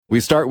We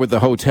start with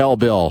the hotel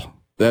bill.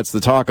 That's the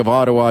talk of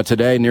Ottawa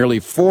today, nearly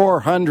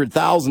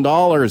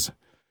 $400,000.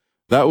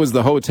 That was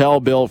the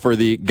hotel bill for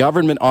the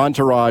government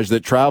entourage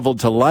that traveled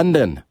to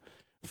London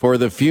for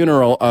the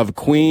funeral of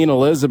Queen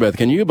Elizabeth.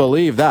 Can you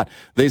believe that?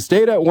 They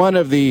stayed at one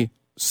of the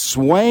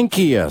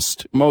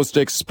swankiest, most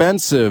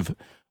expensive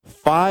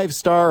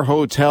 5-star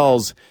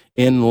hotels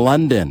in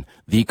London,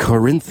 the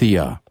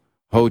Corinthia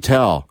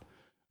Hotel.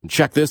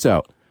 Check this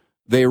out.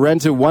 They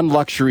rented one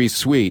luxury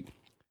suite,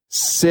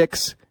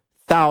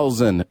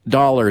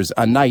 $6,000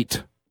 a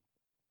night.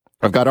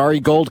 I've got Ari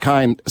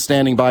Goldkind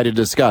standing by to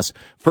discuss.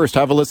 First,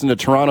 have a listen to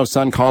Toronto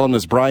Sun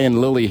columnist Brian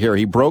Lilly here.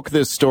 He broke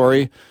this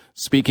story,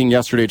 speaking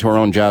yesterday to our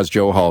own Jazz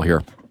Joe Hall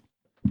here.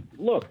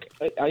 Look,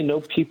 I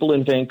know people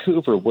in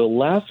Vancouver will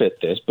laugh at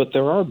this, but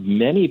there are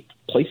many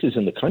places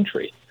in the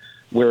country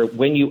where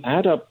when you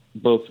add up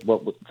both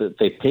what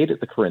they paid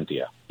at the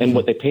Corinthia and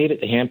what they paid at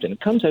the Hampton, it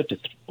comes out to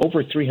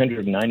over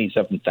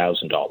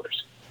 $397,000.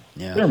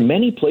 Yeah. There are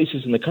many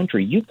places in the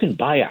country you can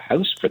buy a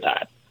house for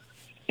that.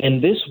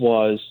 And this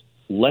was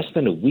less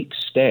than a week's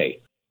stay.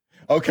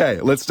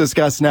 Okay, let's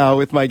discuss now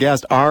with my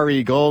guest,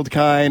 Ari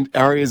Goldkind.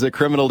 Ari is a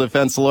criminal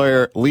defense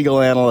lawyer, legal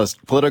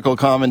analyst, political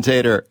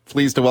commentator.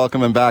 Pleased to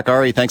welcome him back.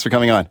 Ari, thanks for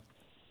coming on.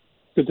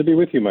 Good to be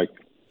with you, Mike.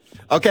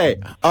 Okay,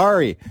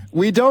 Ari,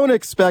 we don't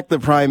expect the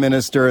Prime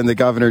Minister and the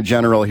Governor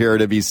General here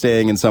to be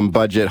staying in some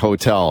budget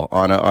hotel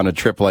on a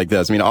trip like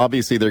this. I mean,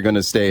 obviously they're going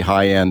to stay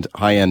high-end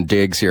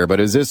digs here, but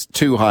is this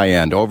too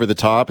high-end, over the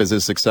top? Is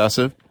this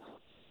excessive?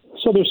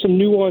 So there's some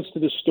nuance to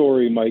this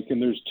story, Mike,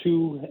 and there's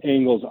two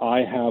angles I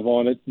have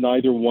on it,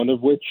 neither one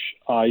of which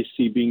I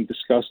see being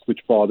discussed,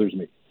 which bothers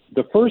me.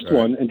 The first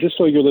one, and just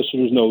so your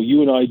listeners know,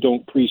 you and I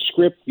don't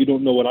pre-script. You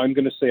don't know what I'm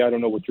going to say. I don't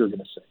know what you're going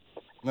to say.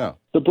 No.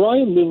 The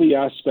Brian Lilly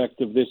aspect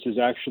of this is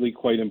actually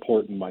quite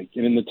important, Mike.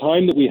 And in the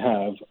time that we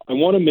have, I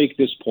want to make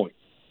this point.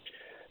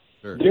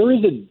 Sure. There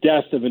is a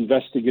death of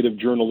investigative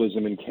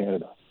journalism in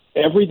Canada.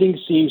 Everything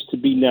seems to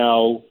be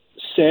now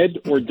said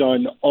or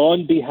done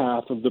on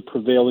behalf of the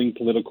prevailing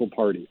political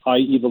party,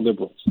 i.e. the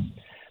Liberals.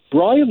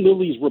 Brian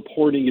Lilly's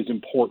reporting is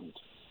important.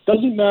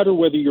 Doesn't matter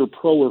whether you're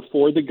pro or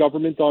for the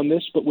government on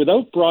this, but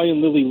without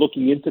Brian Lilly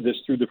looking into this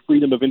through the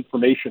Freedom of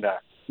Information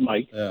Act,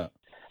 Mike,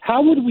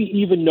 how would we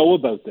even know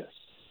about this?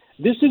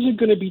 This isn't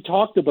going to be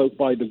talked about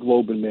by the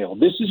Globe and Mail.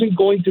 This isn't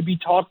going to be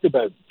talked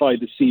about by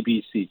the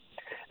CBC.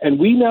 And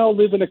we now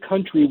live in a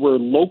country where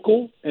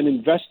local and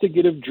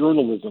investigative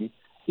journalism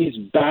is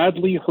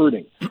badly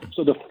hurting.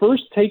 So the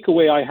first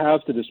takeaway I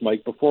have to this,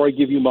 Mike, before I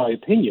give you my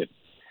opinion,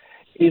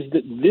 is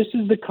that this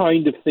is the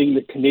kind of thing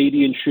that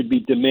Canadians should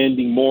be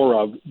demanding more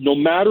of, no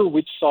matter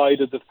which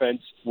side of the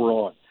fence we're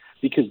on,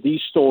 because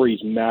these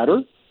stories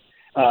matter.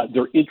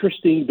 They're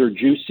interesting. They're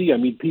juicy. I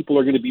mean, people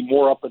are going to be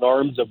more up in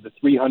arms of the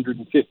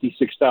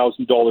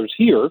 $356,000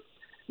 here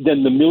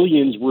than the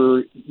millions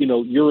we're,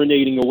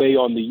 urinating away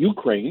on the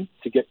Ukraine,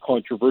 to get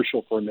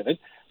controversial for a minute.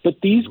 But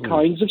these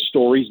kinds of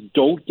stories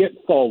don't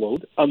get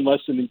followed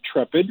unless an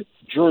intrepid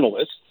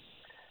journalist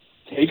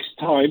takes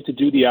time to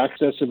do the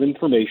access of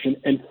information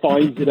and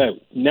finds it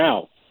out.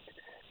 Now,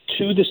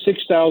 to the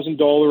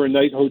 $6,000 a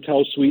night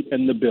hotel suite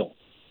and the bill.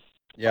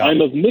 Yeah.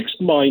 I'm of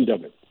mixed mind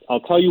of it. I'll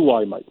tell you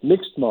why, Mike.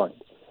 Mixed mind.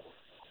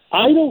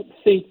 I don't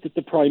think that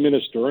the Prime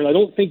Minister, and I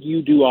don't think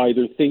you do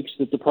either, thinks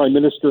that the Prime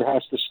Minister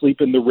has to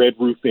sleep in the Red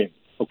Roof Inn,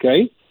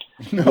 okay?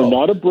 No. We're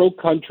not a broke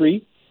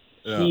country.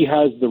 Yeah. He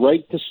has the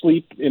right to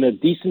sleep in a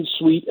decent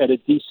suite at a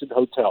decent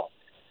hotel.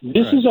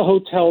 This is a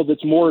hotel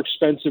that's more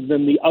expensive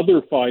than the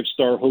other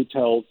 5-star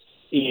hotels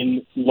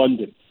in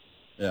London.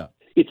 Yeah.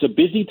 It's a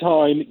busy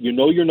time. You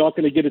know you're not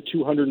going to get a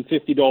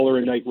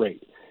 $250 a night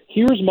rate.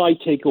 Here's my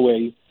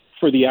takeaway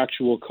for the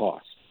actual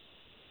cost.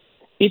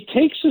 It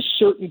takes a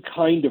certain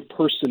kind of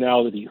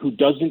personality who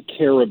doesn't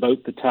care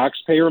about the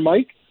taxpayer,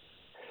 Mike,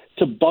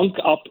 to bunk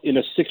up in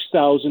a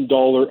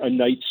 $6,000 a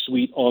night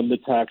suite on the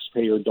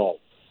taxpayer dollar.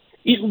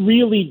 It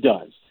really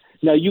does.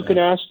 Now, you can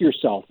ask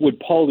yourself, would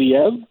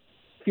Poilievre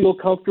feel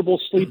comfortable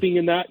sleeping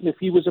in that if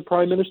he was a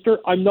prime minister?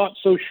 I'm not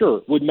so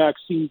sure. Would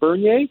Maxime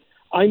Bernier?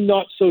 I'm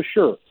not so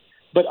sure.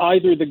 But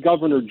either the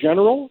governor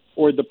general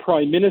or the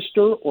prime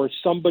minister or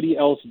somebody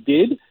else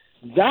did.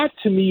 That,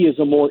 to me, is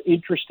a more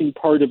interesting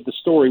part of the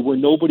story where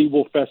nobody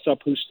will fess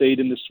up who stayed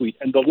in the suite.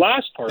 And the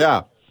last part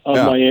of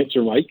my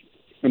answer, Mike,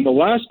 and the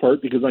last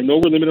part, because I know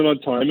we're limited on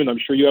time, and I'm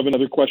sure you have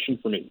another question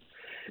for me,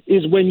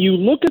 is when you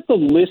look at the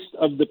list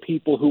of the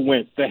people who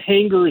went, the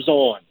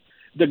hangers-on,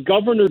 the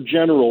governor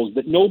generals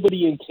that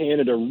nobody in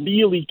Canada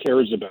really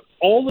cares about,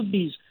 all of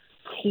these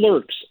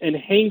clerks and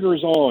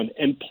hangers-on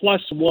and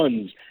plus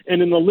ones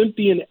and an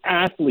Olympian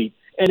athlete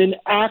and an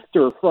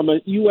actor from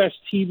a U.S.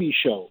 TV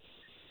show,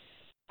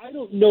 I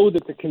don't know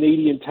that the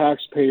Canadian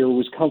taxpayer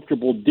was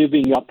comfortable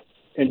divvying up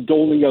and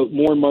doling out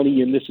more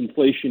money in this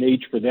inflation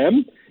age for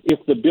them.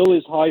 If the bill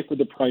is high for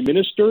the Prime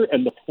Minister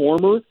and the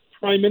former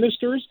Prime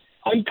Ministers,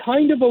 I'm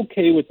kind of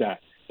okay with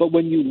that. But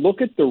when you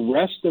look at the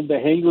rest of the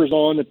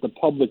hangers-on at the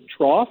public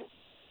trough,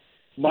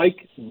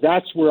 Mike,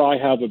 that's where I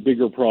have a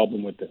bigger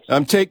problem with this.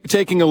 I'm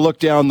taking a look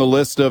down the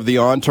list of the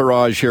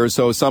entourage here.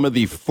 So some of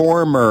the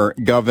former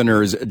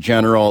governors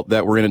general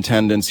that were in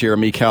attendance here,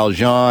 Michaël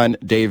Jean,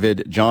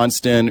 David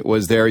Johnston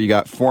was there. You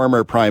got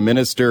former prime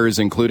ministers,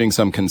 including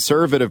some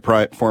conservative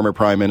former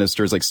prime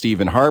ministers like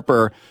Stephen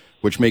Harper,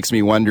 which makes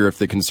me wonder if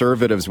the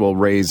Conservatives will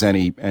raise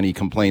any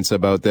complaints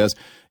about this.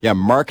 Yeah,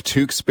 Mark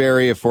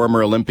Tewksbury, a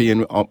former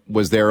Olympian,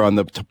 was there on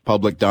the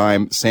public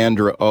dime.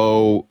 Sandra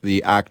Oh,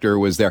 the actor,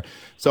 was there.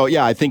 So,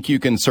 yeah, I think you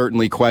can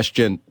certainly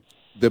question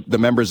the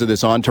members of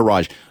this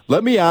entourage.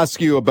 Let me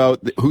ask you about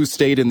who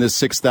stayed in this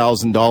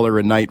 $6,000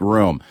 a night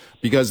room,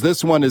 because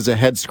this one is a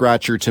head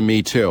scratcher to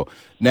me, too.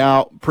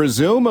 Now,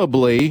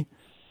 presumably,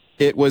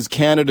 it was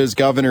Canada's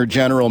Governor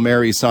General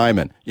Mary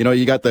Simon. You know,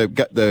 you got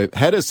the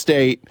head of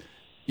state.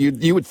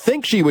 You would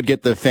think she would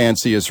get the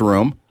fanciest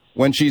room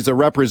when she's a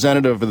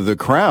representative of the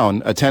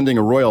crown attending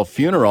a royal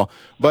funeral.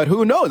 But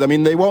who knows? I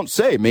mean, they won't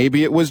say.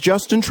 Maybe it was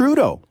Justin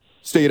Trudeau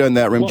stayed in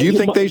that room. Do you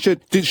think they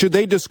should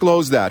they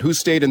disclose that? Who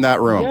stayed in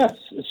that room? Yes.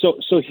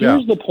 So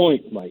here's the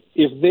point, Mike.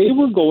 If they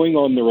were going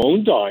on their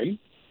own dime,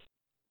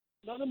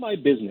 none of my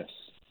business.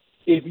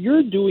 If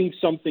you're doing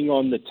something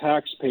on the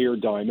taxpayer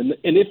dime, and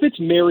if it's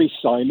Mary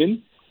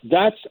Simon,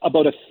 that's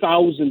about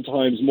 1,000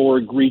 times more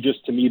egregious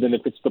to me than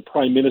if it's the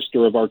prime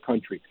minister of our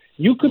country.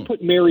 You could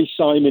put Mary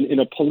Simon in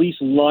a police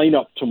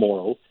lineup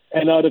tomorrow,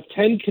 and out of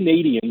 10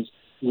 Canadians,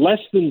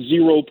 less than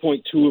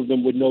 0.2 of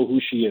them would know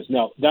who she is.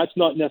 Now, that's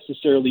not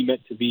necessarily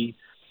meant to be,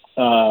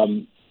 a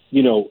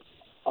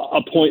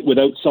point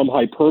without some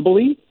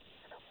hyperbole,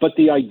 but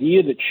the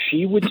idea that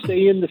she would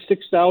stay in the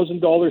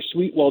 $6,000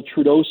 suite while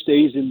Trudeau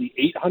stays in the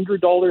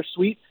 $800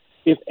 suite,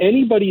 if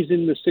anybody's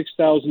in the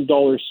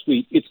 $6,000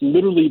 suite, it's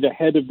literally the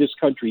head of this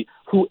country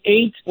who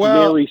ain't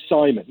Mary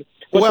Simon.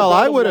 But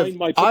I would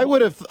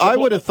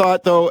have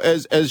thought, though,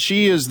 as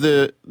she is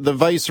the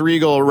vice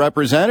regal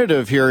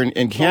representative here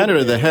in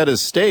Canada, the head of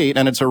state,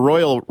 and it's a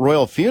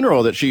royal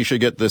funeral, that she should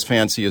get this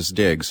fanciest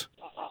digs.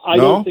 I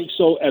don't think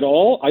so at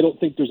all. I don't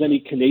think there's any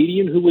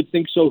Canadian who would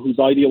think so who's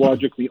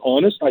ideologically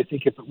honest. I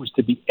think if it was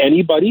to be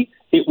anybody,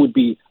 it would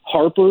be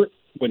Harper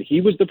when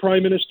he was the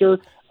prime minister,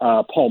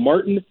 Paul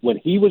Martin when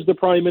he was the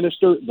prime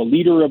minister, the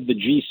leader of the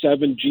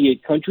G7,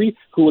 G8 country,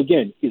 who,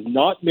 again, is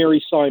not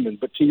Mary Simon.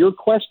 But to your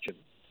question,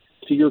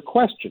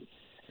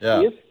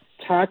 if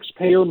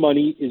taxpayer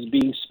money is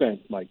being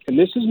spent, Mike, and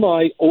this is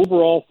my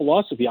overall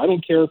philosophy, I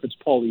don't care if it's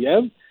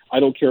Poilievre, I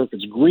don't care if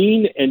it's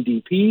Green,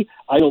 NDP,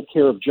 I don't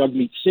care if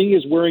Jagmeet Singh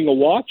is wearing a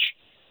watch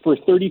for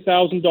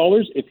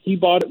 $30,000. If he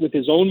bought it with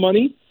his own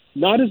money,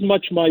 not as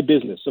much my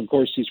business. Of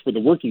course, he's for the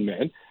working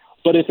man.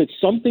 But if it's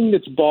something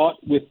that's bought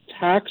with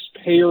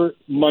taxpayer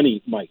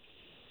money, Mike,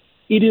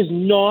 it is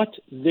not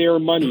their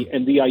money.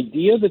 And the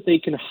idea that they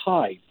can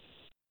hide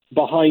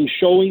behind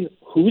showing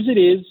whose it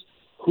is,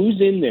 who's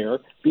in there,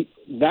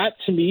 that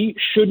to me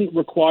shouldn't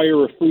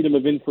require a Freedom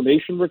of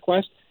Information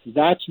request.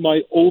 That's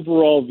my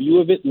overall view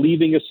of it,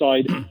 leaving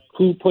aside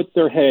who put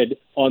their head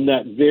on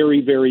that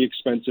very, very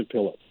expensive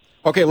pillow.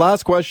 Okay,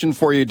 last question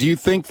for you. Do you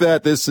think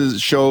that this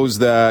shows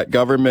that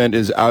government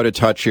is out of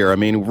touch here? I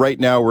mean, right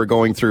now we're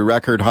going through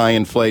record high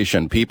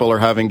inflation. People are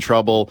having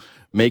trouble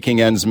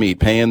making ends meet,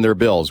 paying their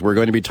bills. We're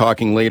going to be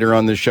talking later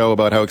on the show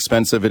about how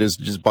expensive it is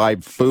to just buy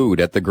food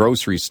at the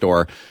grocery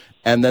store.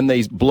 And then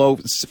they blow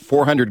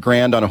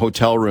 $400,000 on a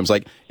hotel rooms.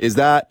 Is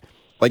that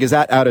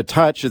out of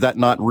touch? Is that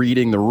not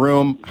reading the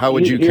room? How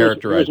would you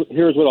characterize it?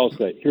 Here's what I'll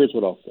say.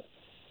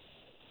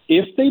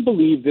 If they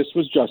believe this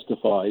was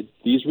justified,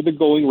 these were the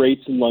going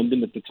rates in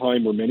London at the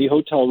time where many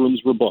hotel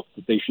rooms were booked,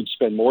 that they should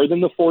spend more than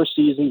the Four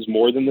Seasons,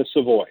 more than the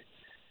Savoy.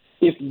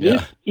 If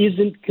this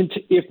isn't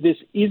contempt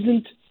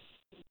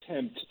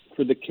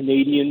for the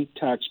Canadian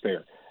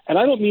taxpayer, and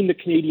I don't mean the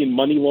Canadian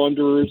money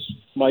launderers,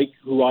 Mike,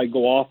 who I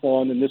go off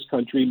on in this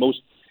country.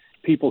 Most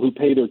people who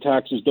pay their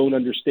taxes don't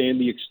understand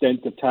the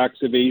extent of tax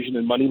evasion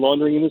and money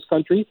laundering in this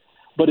country.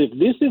 But if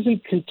this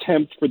isn't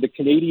contempt for the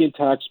Canadian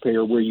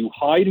taxpayer, where you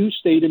hide who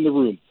stayed in the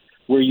room,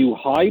 where you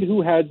hide who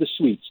had the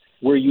suites,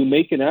 where you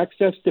make an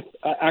access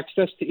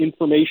to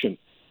information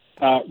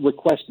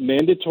request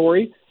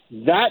mandatory,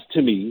 that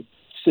to me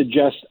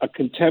suggests a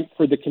contempt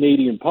for the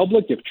Canadian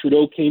public. If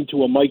Trudeau came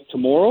to a mic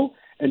tomorrow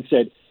and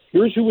said,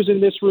 here's who was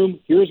in this room,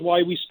 here's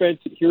why we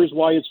spent it, here's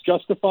why it's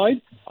justified,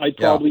 I'd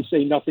probably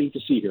say nothing to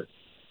see here.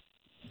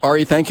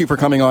 Ari, thank you for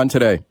coming on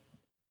today.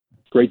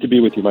 Great to be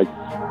with you, Mike.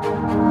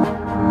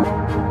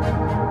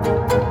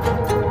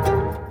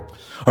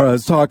 All right,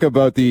 let's talk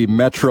about the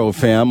Metro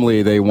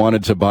family. They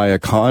wanted to buy a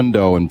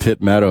condo in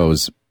Pitt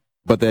Meadows,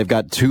 but they've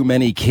got too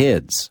many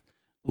kids.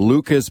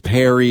 Lucas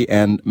Perry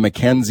and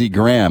Mackenzie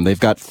Graham. They've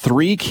got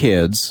 3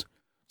 kids,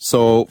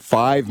 so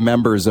 5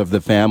 members of the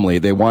family.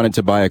 They wanted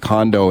to buy a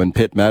condo in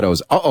Pitt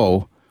Meadows.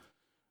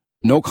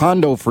 No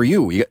condo for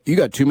you. You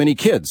got too many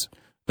kids.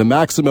 The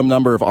maximum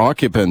number of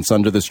occupants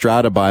under the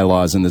strata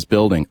bylaws in this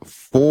building,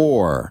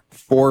 4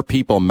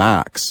 people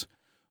max.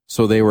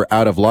 So they were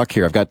out of luck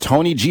here. I've got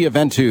Tony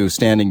Giaventu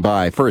standing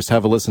by. First,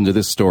 have a listen to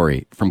this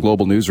story from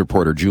Global News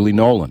reporter Julie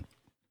Nolan.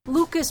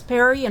 Luke Lucas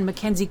Perry and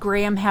Mackenzie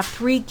Graham have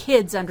 3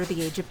 kids under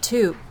the age of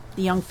 2.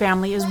 The young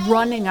family is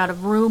running out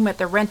of room at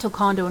their rental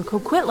condo in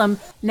Coquitlam,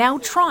 now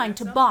trying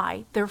to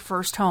buy their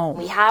first home.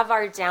 We have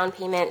our down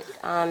payment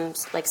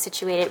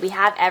situated. We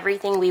have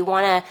everything. We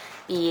want to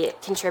be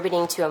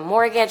contributing to a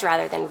mortgage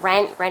rather than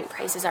rent. Rent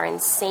prices are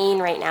insane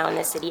right now in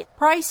the city.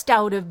 Priced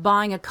out of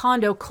buying a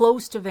condo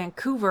close to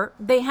Vancouver,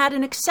 they had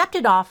an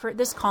accepted offer at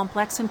this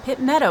complex in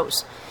Pitt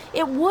Meadows.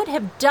 It would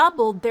have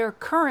doubled their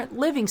current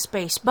living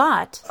space,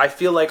 but I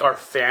feel like our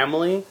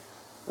family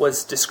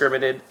was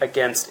discriminated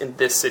against in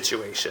this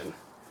situation.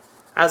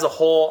 As a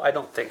whole, I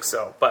don't think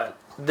so, but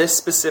this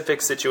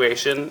specific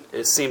situation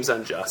seems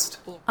unjust.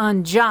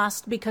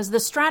 Unjust because the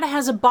strata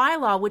has a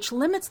bylaw which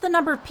limits the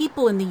number of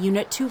people in the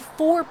unit to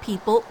 4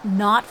 people,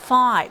 not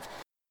 5.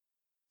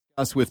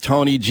 Us with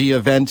Tony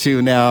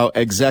Giaventu now,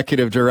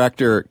 Executive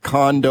Director,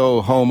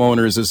 Condo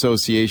Homeowners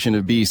Association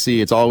of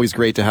BC. It's always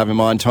great to have him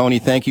on. Tony,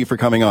 thank you for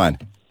coming on.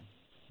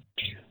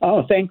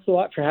 Oh, thanks a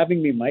lot for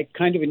having me, Mike.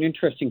 Kind of an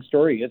interesting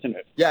story, isn't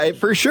it? Yeah,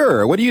 for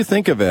sure. What do you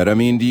think of it? I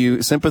mean, do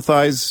you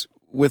sympathize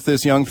with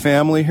this young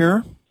family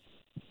here?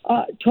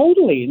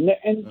 Totally.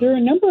 And there are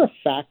a number of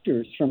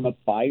factors from a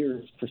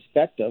buyer's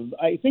perspective.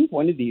 I think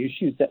one of the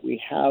issues that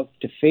we have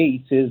to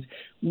face is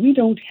we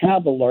don't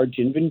have a large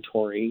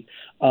inventory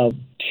of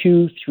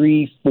 2,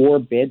 3, 4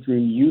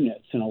 bedroom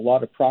units in a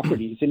lot of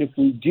properties. And if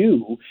we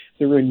do,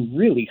 they're in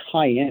really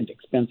high-end,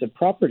 expensive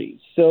properties.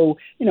 So,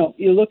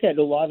 you look at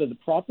a lot of the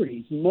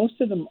properties,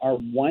 most of them are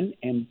one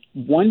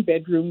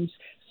bedrooms,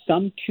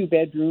 some 2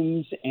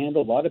 bedrooms, and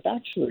a lot of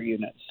bachelor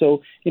units.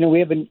 So, we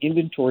have an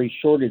inventory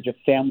shortage of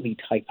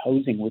family-type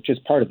housing, which is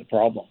part of the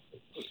problem.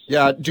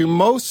 Yeah. Do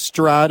most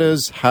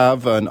stratas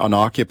have an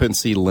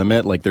occupancy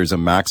limit? Like there's a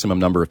maximum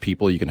number of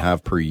people you can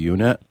have per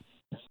unit?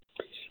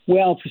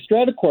 Well, for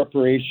strata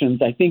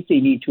corporations, I think they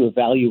need to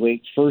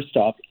evaluate, first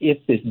off, if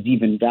this is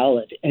even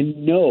valid.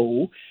 And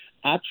no,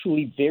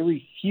 actually,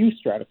 very few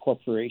strata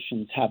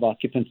corporations have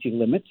occupancy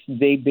limits.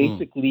 They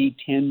basically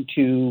tend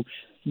to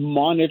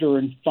monitor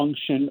and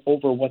function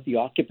over what the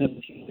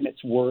occupancy limits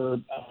were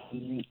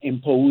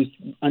imposed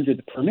under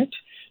the permit.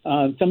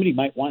 Somebody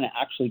might want to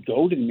actually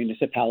go to the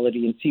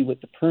municipality and see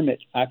what the permit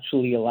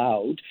actually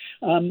allowed.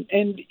 And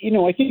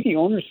I think the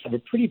owners have a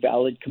pretty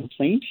valid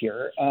complaint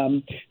here.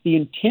 The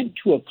intent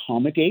to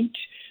accommodate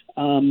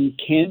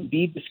can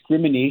be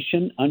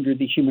discrimination under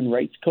the Human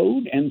Rights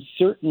Code, and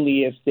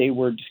certainly if they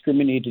were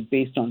discriminated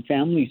based on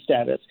family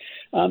status.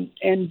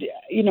 And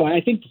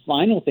I think the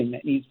final thing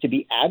that needs to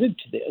be added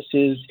to this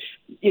is,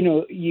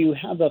 you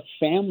have a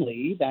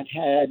family that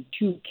had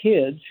 2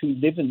 kids who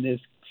live in this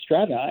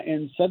strata,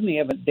 and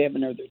suddenly they have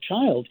another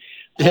child.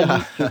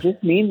 Does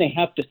this mean they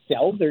have to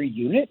sell their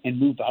unit and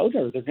move out,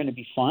 or they're going to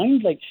be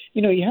fined?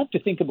 You have to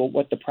think about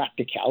what the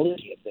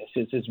practicality of this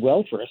is as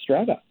well for a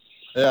strata.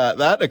 Yeah,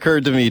 that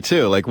occurred to me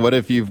too. Like, what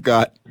if you've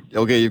got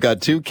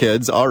 2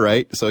 kids, all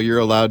right, so you're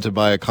allowed to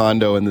buy a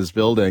condo in this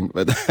building,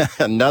 but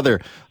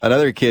another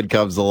kid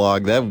comes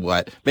along, then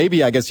what?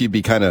 Maybe I guess you'd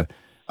be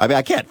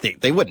I can't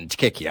think, they wouldn't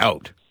kick you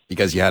out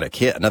because you had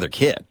another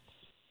kid.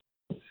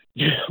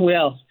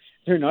 Well,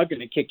 they're not going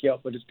to kick you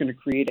out, but it's going to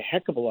create a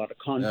heck of a lot of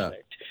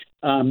conflict.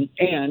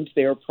 And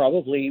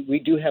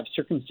we do have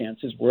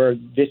circumstances where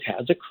this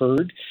has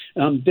occurred.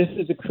 This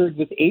has occurred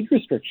with age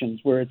restrictions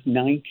where it's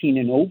 19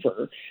 and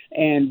over,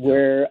 and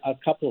where a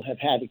couple have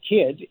had a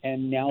kid,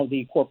 and now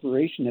the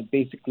corporation have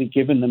basically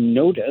given them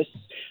notice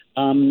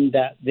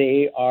that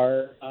they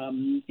are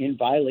in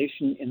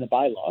violation in the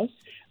bylaws,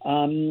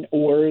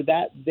 or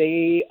that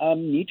they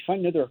need to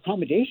find another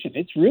accommodation.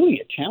 It's really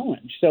a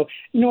challenge. So,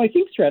 I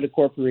think strata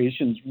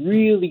corporations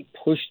really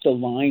push the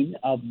line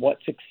of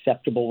what's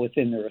acceptable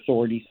within their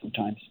authority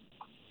sometimes.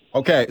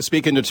 Okay,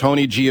 speaking to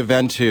Tony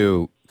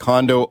Giaventu,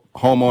 Condo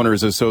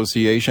Homeowners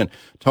Association.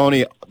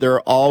 Tony, there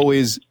are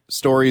always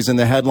stories in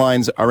the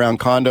headlines around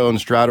condo and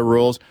strata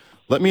rules.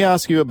 Let me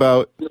ask you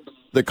about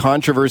the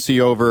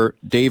controversy over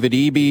David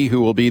Eby,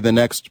 who will be the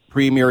next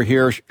premier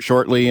here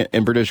shortly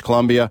in British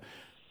Columbia,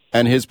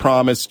 and his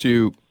promise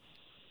to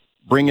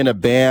bring in a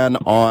ban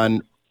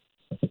on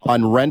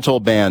rental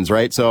bans,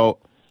 right? So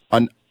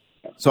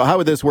how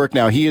would this work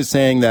now? He is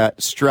saying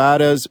that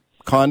stratas,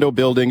 condo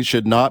buildings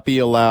should not be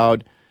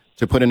allowed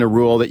to put in a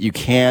rule that you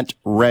can't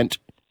rent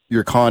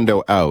your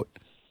condo out.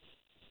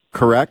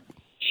 Correct?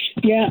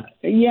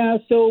 Yeah.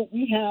 So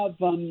we have,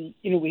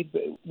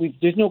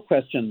 there's no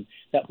question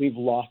that we've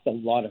lost a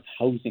lot of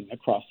housing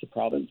across the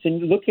province.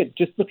 And look at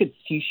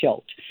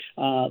Seashelt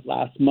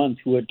last month,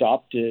 who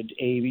adopted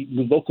a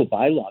local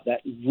bylaw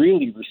that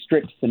really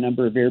restricts the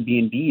number of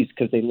Airbnbs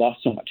because they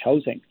lost so much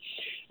housing.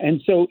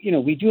 And so,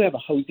 we do have a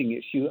housing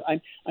issue.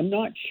 I'm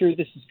not sure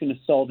this is going to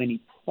solve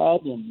any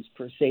problems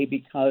per se,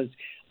 because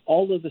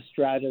all of the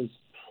stratas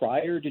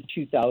prior to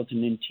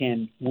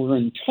 2010 were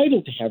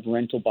entitled to have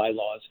rental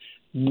bylaws.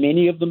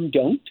 Many of them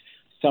don't.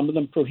 Some of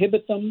them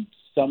prohibit them.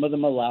 Some of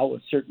them allow a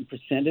certain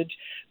percentage.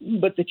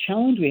 But the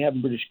challenge we have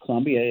in British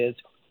Columbia is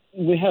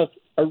we have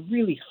a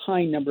really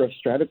high number of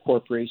strata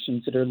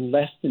corporations that are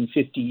less than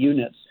 50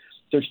 units.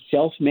 They're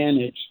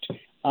self-managed.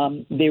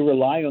 They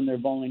rely on their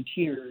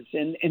volunteers,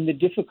 and the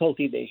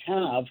difficulty they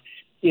have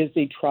is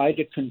they try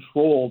to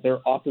control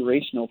their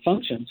operational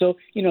function. So,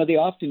 they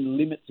often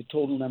limit the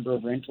total number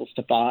of rentals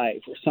to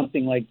 5 or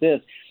something like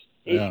this.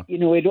 Yeah.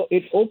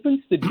 It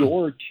opens the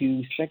door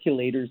to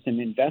speculators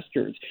and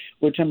investors,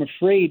 which I'm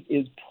afraid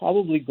is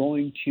probably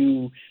going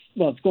to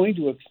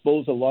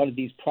expose a lot of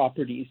these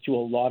properties to a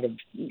lot of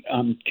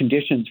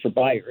conditions for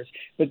buyers.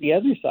 But the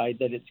other side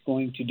that it's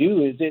going to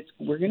do is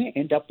we're going to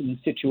end up in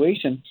a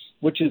situation,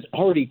 which is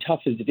already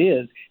tough as it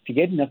is, to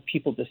get enough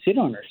people to sit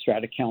on our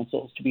strata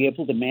councils to be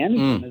able to manage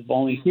them as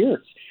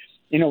volunteers.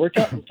 We're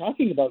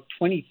talking about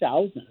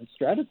 20,000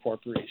 strata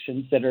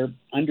corporations that are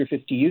under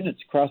 50 units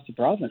across the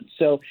province.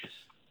 So,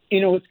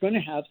 it's going to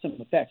have some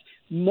effects.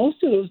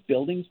 Most of those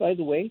buildings, by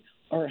the way,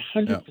 are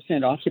 100%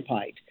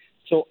 occupied.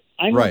 So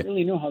I don't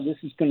really know how this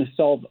is going to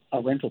solve a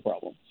rental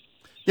problem.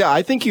 Yeah,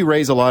 I think you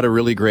raise a lot of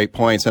really great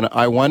points, and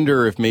I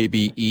wonder if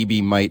maybe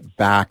Eby might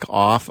back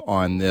off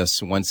on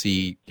this once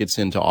he gets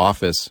into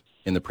office,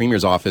 in the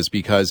Premier's office,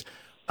 because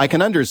I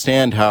can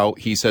understand how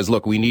he says,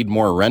 look, we need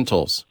more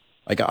rentals.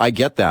 Like, I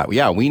get that.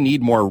 Yeah, we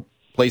need more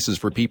places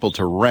for people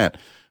to rent.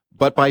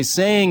 But by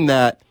saying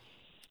that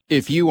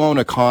if you own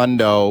a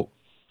condo,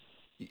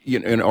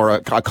 or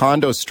a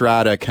condo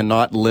strata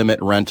cannot limit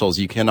rentals,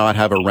 you cannot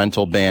have a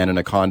rental ban in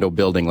a condo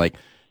building. Like,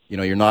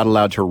 you're not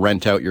allowed to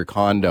rent out your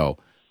condo.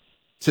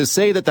 To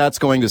say that that's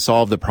going to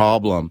solve the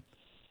problem,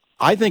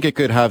 I think it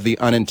could have the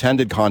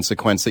unintended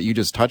consequence that you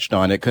just touched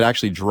on. It could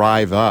actually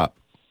drive up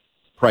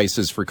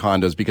prices for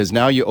condos, because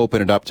now you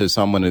open it up to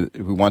someone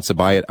who wants to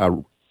buy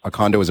a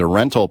condo as a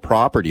rental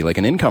property, like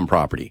an income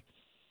property.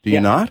 Do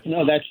you not?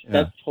 No,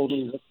 that's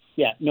totally.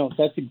 Yeah, no,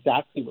 that's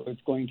exactly what is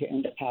going to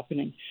end up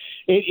happening.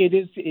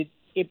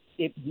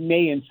 It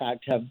may, in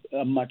fact, have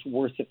a much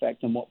worse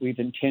effect than what we've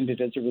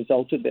intended as a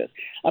result of this.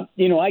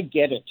 I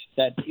get it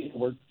that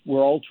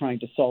we're all trying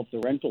to solve the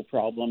rental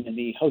problem and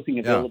the housing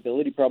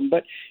availability problem.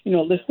 But,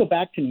 let's go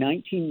back to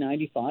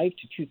 1995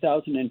 to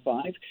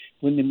 2005,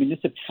 when the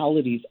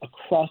municipalities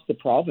across the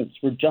province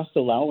were just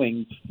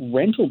allowing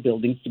rental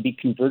buildings to be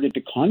converted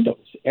to condos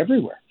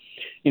everywhere.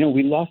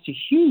 We lost a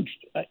huge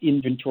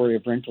inventory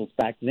of rentals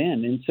back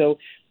then. And so,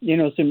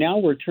 so now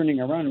we're turning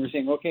around and we're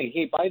saying, okay,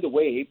 hey, by the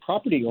way,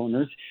 property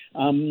owners,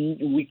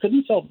 we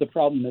couldn't solve the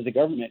problem as a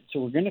government, so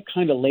we're going to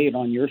kind of lay it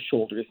on your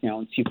shoulders now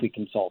and see if we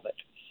can solve it.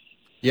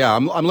 Yeah,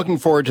 I'm looking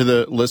forward to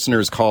the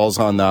listeners' calls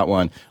on that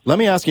one. Let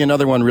me ask you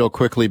another one real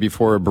quickly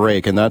before a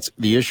break, and that's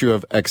the issue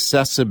of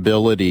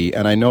accessibility.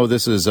 And I know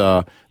this is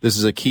a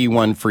key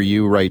one for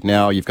you right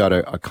now. You've got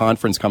a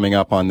conference coming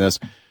up on this.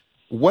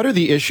 What are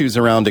the issues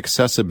around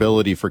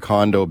accessibility for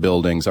condo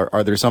buildings?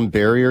 Are there some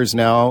barriers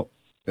now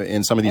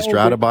in some of these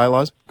strata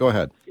bylaws? Go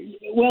ahead.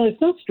 Well,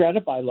 it's not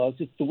strata bylaws.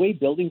 It's the way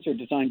buildings are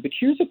designed. But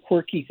here's a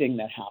quirky thing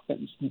that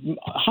happens.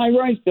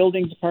 High-rise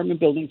buildings,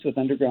 apartment buildings with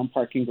underground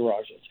parking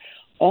garages,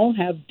 all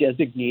have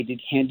designated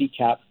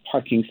handicap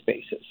parking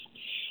spaces.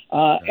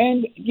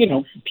 And,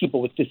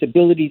 people with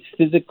disabilities,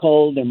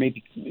 physical, there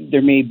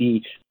may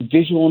be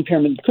visual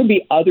impairment, there could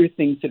be other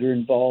things that are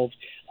involved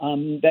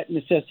that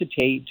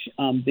necessitate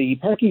the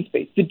parking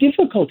space. The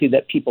difficulty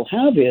that people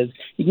have is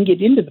you can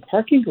get into the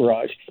parking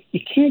garage,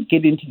 you can't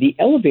get into the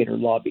elevator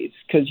lobbies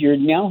because you're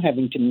now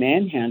having to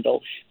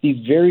manhandle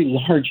these very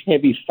large,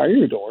 heavy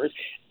fire doors,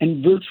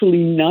 and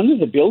virtually none of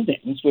the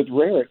buildings, with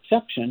rare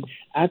exception,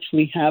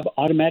 actually have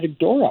automatic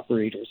door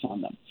operators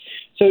on them.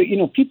 So,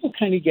 people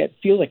kind of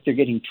feel like they're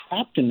getting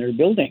trapped in their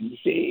buildings.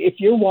 If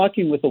you're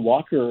walking with a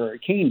walker or a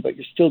cane, but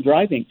you're still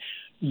driving,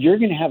 you're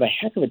going to have a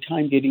heck of a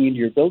time getting into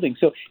your building.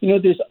 So,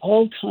 there's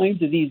all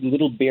kinds of these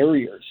little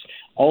barriers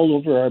all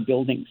over our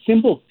buildings.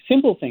 Simple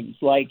things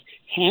like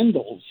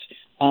handles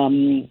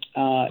in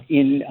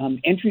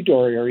entry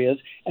door areas,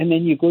 and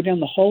then you go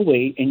down the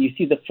hallway and you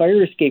see the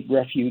fire escape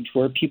refuge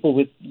where people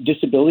with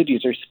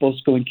disabilities are supposed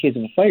to go in case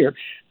of a fire,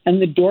 and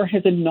the door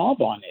has a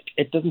knob on it.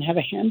 It doesn't have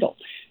a handle.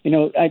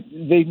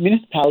 The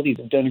municipalities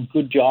have done a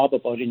good job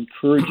about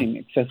encouraging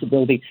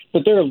accessibility,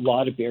 but there are a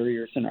lot of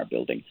barriers in our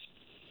buildings.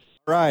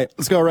 Right.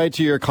 Let's go right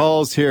to your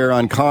calls here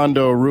on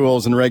condo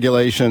rules and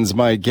regulations.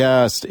 My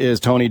guest is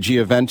Tony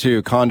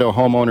Giaventu, Condo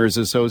Homeowners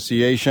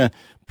Association.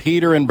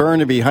 Peter in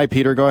Burnaby. Hi,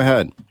 Peter. Go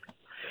ahead.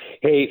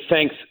 Hey,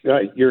 thanks.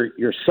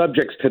 Your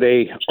subjects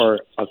today are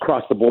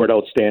across the board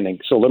outstanding.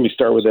 So let me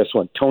start with this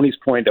one. Tony's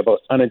point about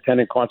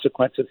unintended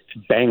consequences,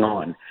 bang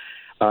on.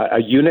 A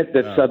unit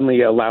that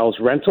suddenly allows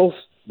rentals,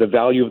 the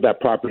value of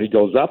that property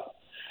goes up.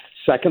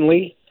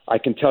 Secondly, I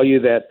can tell you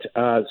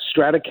that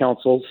strata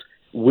councils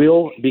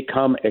will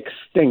become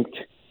extinct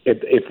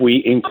if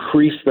we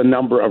increase the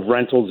number of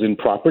rentals in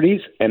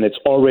properties, and it's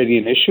already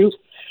an issue.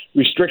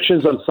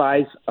 Restrictions on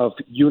size of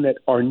unit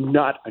are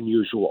not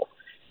unusual.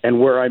 And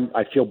where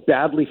I feel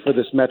badly for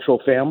this Metro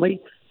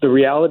family, the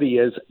reality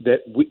is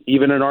that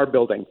even in our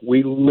building,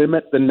 we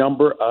limit the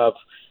number of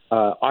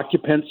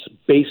occupants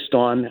based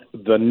on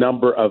the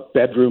number of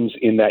bedrooms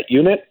in that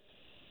unit.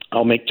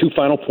 I'll make two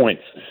final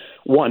points.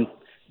 One,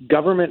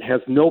 government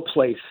has no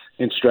place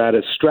in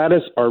stratas.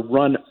 Stratas are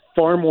run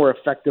far more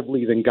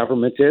effectively than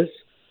government is.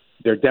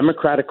 They're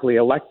democratically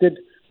elected.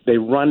 They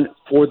run,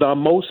 for the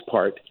most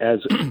part, as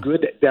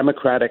good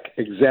democratic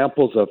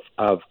examples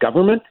of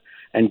government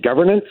and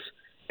governance,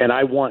 and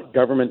I want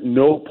government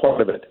no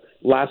part of it.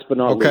 Last but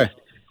not least,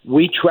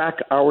 we track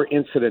our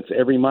incidents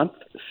every month.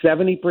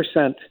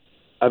 70%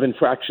 of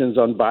infractions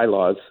on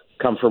bylaws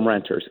come from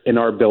renters in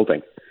our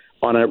building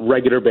on a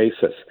regular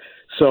basis.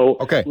 So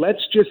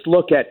let's just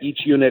look at each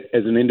unit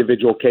as an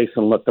individual case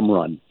and let them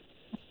run.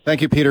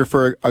 Thank you, Peter,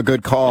 for a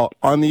good call.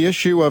 On the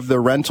issue of the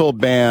rental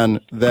ban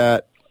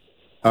that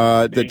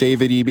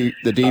David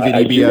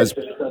Eby has...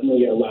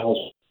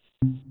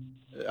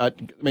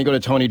 let me go to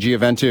Tony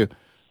Giaventu.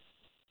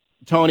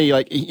 Tony,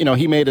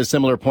 he made a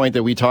similar point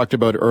that we talked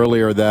about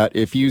earlier, that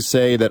if you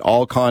say that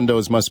all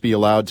condos must be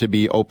allowed to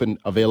be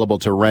available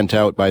to rent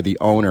out by the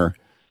owner,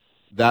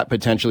 that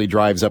potentially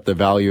drives up the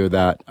value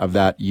of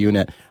that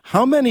unit.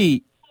 How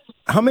many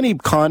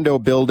condo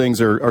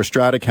buildings or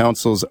strata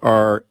councils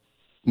are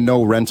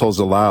no rentals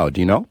allowed?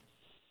 Do you know?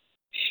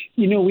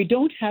 We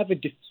don't have a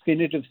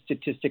definitive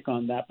statistic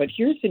on that, but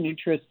here's an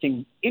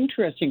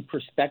interesting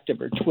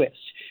perspective or twist.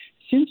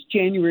 Since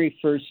January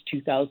 1st,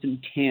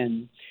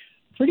 2010,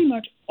 pretty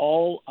much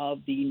all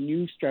of the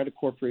new strata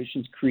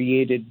corporations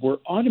created were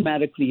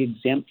automatically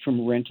exempt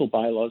from rental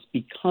bylaws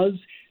because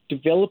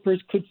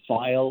developers could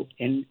file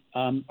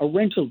a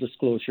rental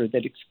disclosure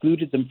that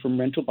excluded them from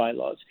rental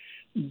bylaws.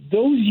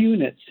 Those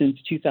units since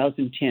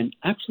 2010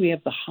 actually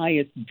have the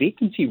highest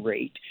vacancy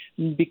rate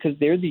because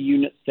they're the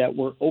units that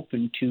were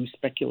open to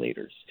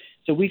speculators.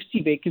 So we've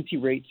seen vacancy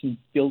rates in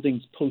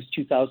buildings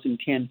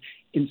post-2010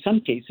 in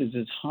some cases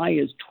as high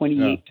as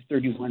 28 to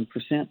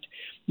 31%.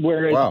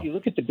 Whereas if you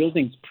look at the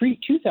buildings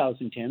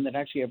pre-2010 that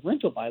actually have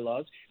rental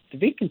bylaws, the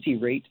vacancy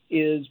rate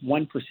is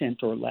 1%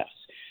 or less.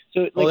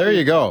 So there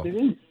you go.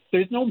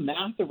 There's no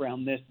math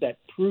around this that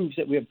proves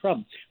that we have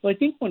problems. Well, I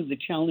think one of the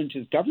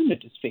challenges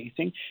government is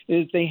facing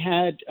is they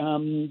had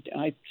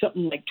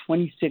something like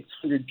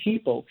 2,600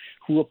 people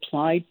who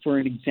applied for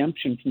an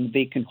exemption from the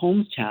vacant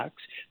homes tax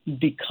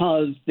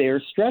because their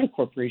strata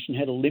corporation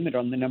had a limit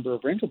on the number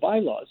of rental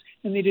bylaws,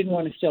 and they didn't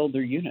want to sell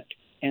their unit.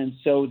 And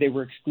so they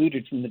were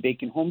excluded from the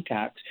vacant home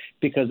tax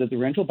because of the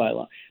rental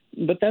bylaw.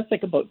 But that's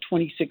like about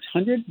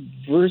 2,600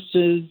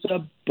 versus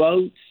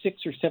about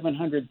 600,000 or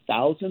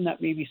 700,000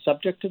 that may be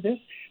subject to this.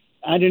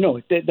 I don't know.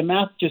 The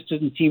math just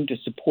doesn't seem to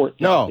support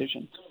the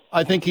decision.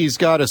 I think he's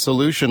got a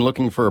solution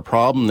looking for a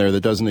problem there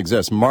that doesn't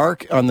exist.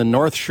 Mark on the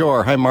North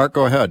Shore. Hi, Mark.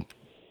 Go ahead.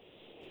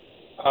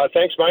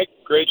 Thanks, Mike.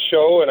 Great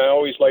show, and I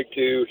always like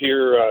to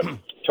hear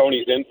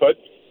Tony's input.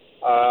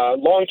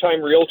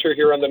 Long-time realtor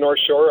here on the North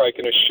Shore. I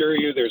can assure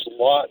you there's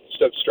lots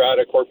of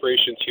strata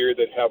corporations here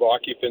that have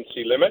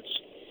occupancy limits.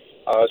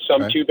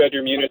 Some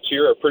two-bedroom units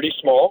here are pretty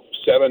small,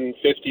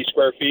 750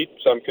 square feet.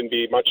 Some can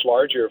be much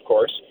larger, of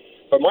course.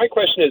 But my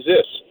question is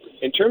this.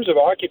 In terms of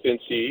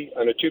occupancy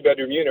on a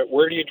two-bedroom unit,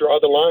 where do you draw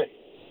the line?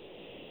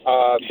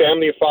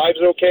 Family of five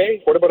is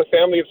okay. What about a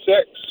family of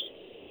six?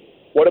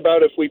 What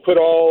about if we put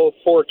all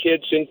four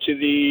kids into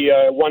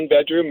the one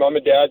bedroom, mom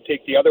and dad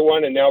take the other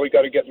one, and now we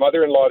got to get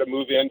mother-in-law to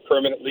move in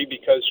permanently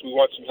because we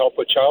want some help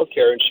with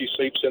childcare, and she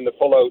sleeps in the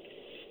pull-out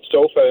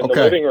sofa in the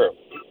living room.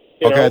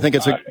 I think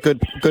it's a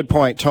good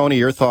point. Tony,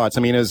 your thoughts?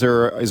 I mean, is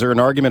there an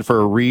argument for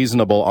a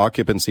reasonable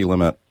occupancy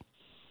limit?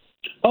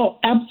 Oh,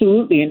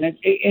 absolutely.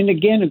 And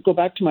again, go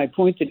back to my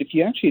point that if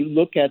you actually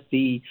look at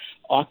the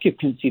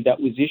occupancy that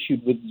was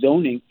issued with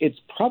zoning, it's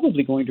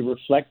probably going to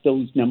reflect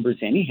those numbers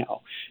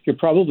anyhow. You're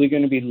probably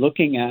going to be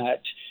looking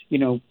at,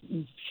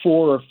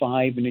 4 or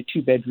 5 in a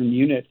two-bedroom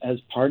unit as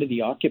part of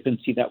the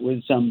occupancy that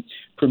was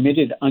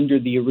permitted under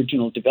the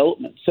original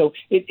development. So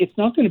it's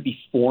not going to be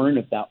foreign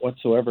of that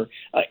whatsoever.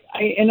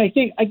 I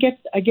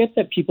get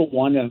that people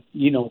want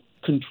to,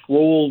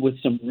 control with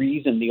some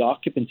reason the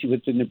occupancy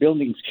within the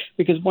buildings,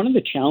 because one of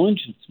the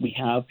challenges we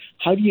have,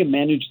 how do you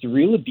manage the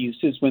real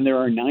abuses when there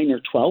are 9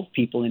 or 12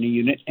 people in a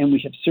unit? And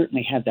we have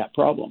certainly had that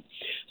problem.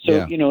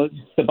 So,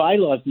 the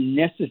bylaw is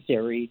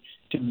necessary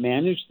to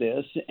manage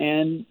this.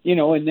 And,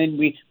 and then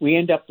we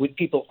end up with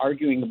people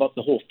arguing about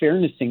the whole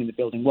fairness thing in the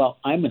building. Well,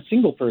 I'm a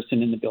single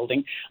person in the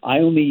building. I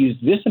only use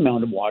this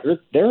amount of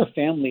water. They're a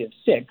family of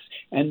 6,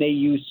 and they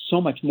use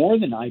so much more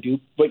than I do,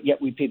 but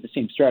yet we pay the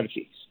same strata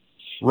fees.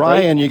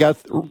 Ryan, you got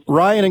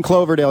Ryan in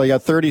Cloverdale. You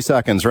got 30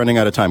 seconds. Running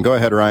out of time. Go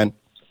ahead, Ryan.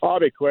 I'll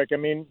be quick. I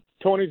mean,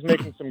 Tony's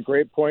making some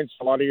great points.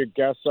 A lot of your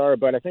guests are,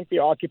 but I think the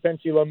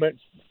occupancy limit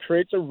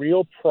creates a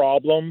real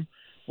problem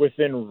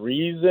within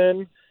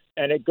reason,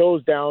 and it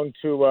goes down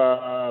to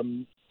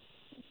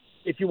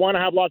if you want to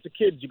have lots of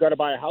kids, you got to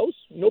buy a house.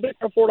 Nobody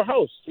can afford a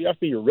house. You have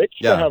to be rich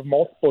to have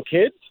multiple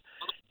kids.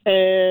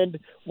 And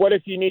what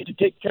if you need to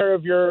take care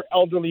of your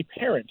elderly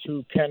parents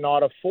who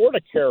cannot afford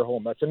a care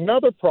home? That's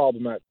another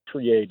problem that's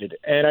created.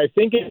 And I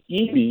think if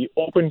Eby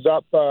opens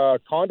up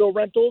condo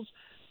rentals,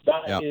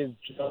 that is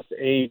just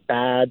a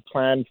bad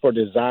plan for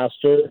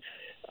disaster.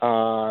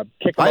 I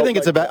think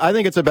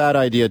it's a bad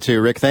idea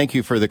too, Rick. Thank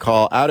you for the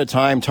call. Out of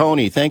time,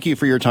 Tony. Thank you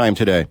for your time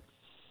today.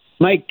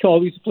 Mike,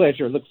 always a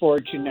pleasure. Look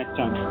forward to next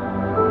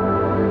time.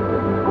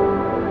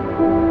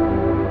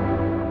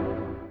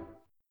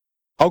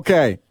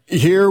 Okay,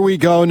 here we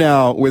go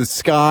now with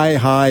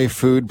sky-high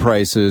food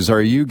prices.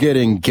 Are you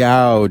getting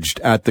gouged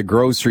at the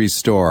grocery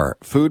store?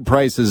 Food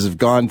prices have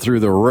gone through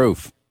the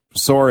roof,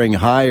 soaring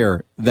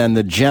higher than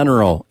the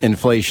general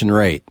inflation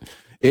rate.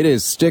 It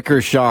is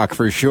sticker shock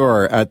for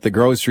sure at the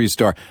grocery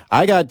store.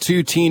 I got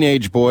 2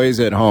 teenage boys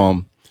at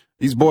home.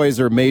 These boys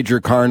are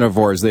major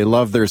carnivores. They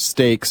love their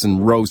steaks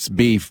and roast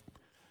beef.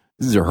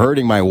 These are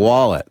hurting my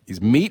wallet. These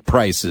meat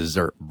prices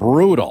are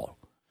brutal.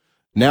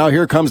 Now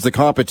here comes the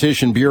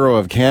Competition Bureau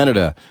of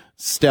Canada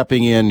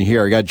stepping in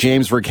here. I got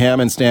James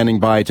Verkaman standing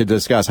by to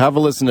discuss. Have a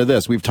listen to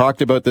this. We've talked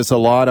about this a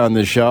lot on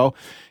the show.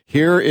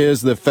 Here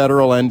is the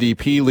federal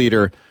NDP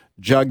leader,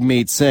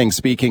 Jagmeet Singh,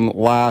 speaking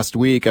last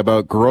week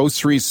about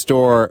grocery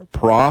store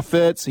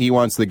profits. He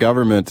wants the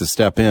government to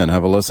step in.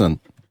 Have a listen.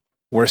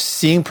 We're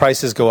seeing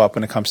prices go up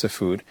when it comes to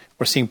food.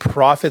 We're seeing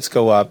profits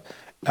go up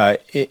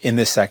in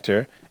this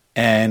sector,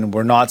 and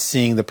we're not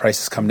seeing the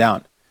prices come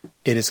down.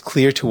 It is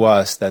clear to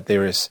us that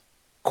there is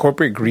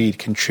corporate greed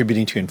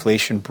contributing to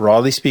inflation.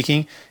 Broadly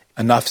speaking,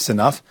 enough is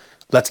enough.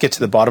 Let's get to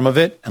the bottom of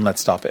it and let's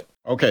stop it.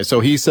 Okay, so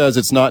he says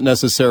it's not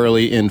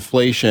necessarily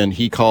inflation.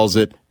 He calls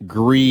it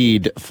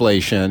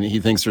greedflation. He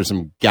thinks there's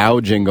some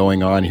gouging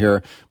going on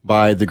here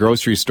by the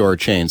grocery store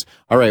chains.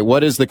 All right,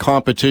 what is the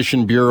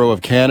Competition Bureau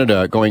of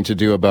Canada going to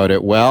do about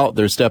it? Well,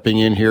 they're stepping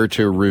in here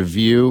to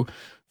review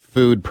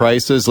food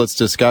prices. Let's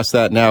discuss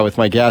that now with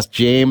my guest,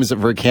 James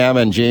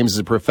Verkaman. James is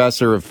a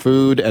professor of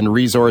food and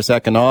resource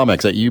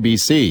economics at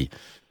UBC.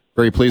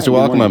 Very pleased to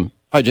welcome him.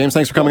 Hi, James.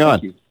 Thanks for coming on.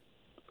 You.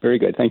 Very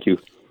good. Thank you.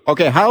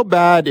 Okay, how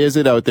bad is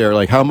it out there?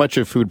 Like, how much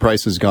have food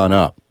prices gone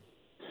up?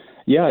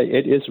 Yeah,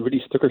 it is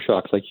really sticker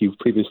shock, like you've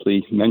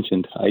previously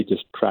mentioned. I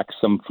just tracked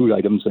some food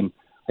items, and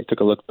I took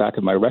a look back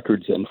at my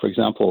records. And, for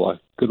example, a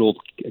good old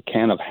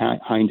can of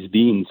Heinz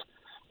beans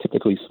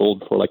typically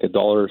sold for like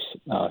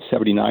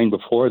 $1.79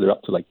 before. They're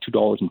up to like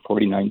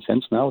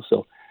 $2.49 now.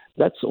 So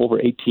that's over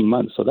 18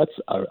 months. So that's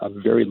a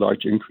very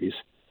large increase.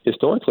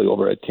 Historically,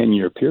 over a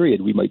 10-year period,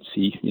 we might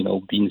see,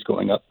 beans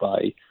going up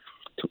by,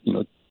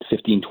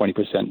 15,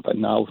 20%. But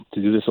now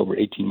to do this over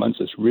 18 months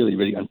is really,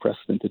 really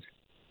unprecedented.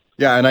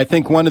 Yeah, and I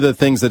think one of the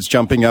things that's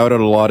jumping out at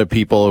a lot of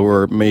people who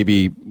are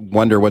maybe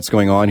wonder what's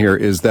going on here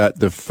is that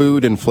the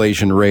food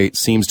inflation rate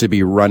seems to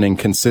be running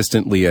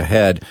consistently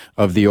ahead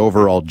of the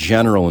overall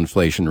general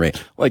inflation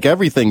rate. Like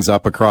everything's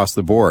up across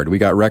the board. We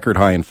got record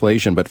high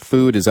inflation, but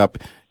food is up.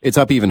 It's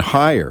up even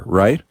higher,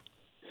 right?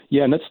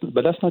 Yeah,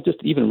 but that's not just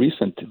even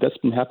recent. That's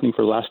been happening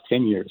for the last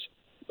 10 years.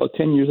 About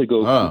 10 years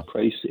ago, food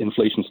price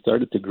inflation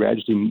started to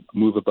gradually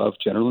move above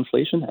general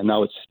inflation, and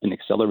now it's been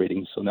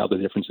accelerating. So now the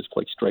difference is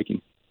quite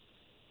striking.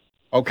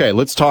 Okay,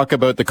 let's talk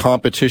about the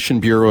Competition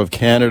Bureau of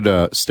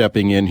Canada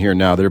stepping in here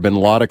now. There have been a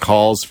lot of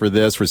calls for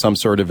this, for some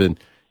sort of an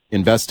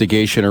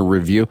investigation or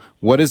review.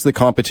 What is the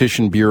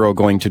Competition Bureau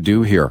going to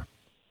do here?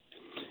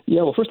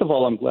 Yeah, well, first of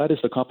all, I'm glad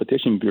it's the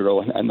Competition Bureau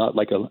and not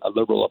like a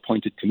liberal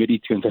appointed committee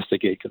to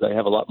investigate, because I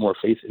have a lot more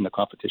faith in the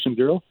Competition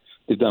Bureau.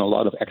 They've done a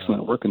lot of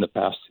excellent work in the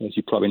past. As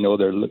you probably know,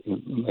 they're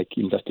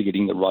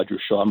investigating the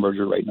Rogers-Shaw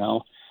merger right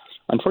now.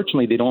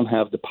 Unfortunately, they don't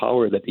have the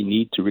power that they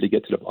need to really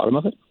get to the bottom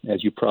of it.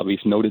 As you probably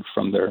noted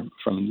from the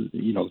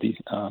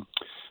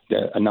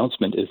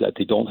announcement, is that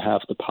they don't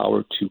have the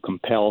power to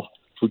compel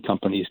food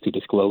companies to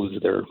disclose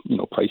their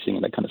pricing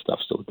and that kind of stuff.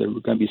 So they're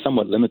going to be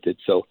somewhat limited.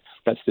 So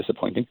that's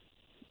disappointing.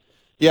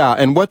 Yeah,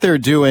 and what they're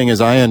doing, as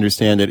I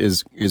understand it,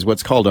 is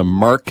what's called a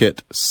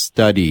market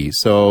study.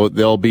 So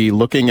they'll be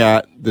looking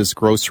at this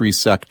grocery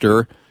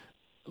sector,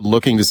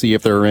 looking to see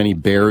if there are any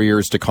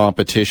barriers to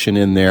competition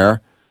in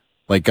there,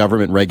 like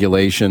government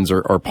regulations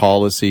or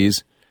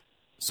policies.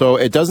 So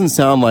it doesn't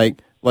sound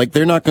like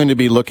they're not going to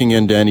be looking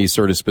into any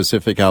sort of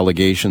specific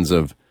allegations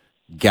of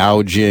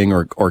gouging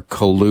or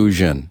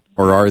collusion,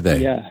 or are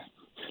they? Yeah.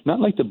 Not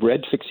like the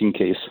bread fixing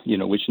case,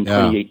 which in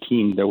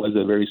 2018 there was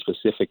a very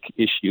specific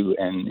issue,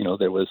 and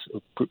there was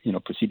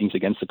proceedings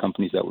against the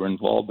companies that were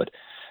involved. But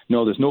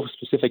no, there's no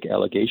specific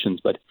allegations.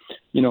 But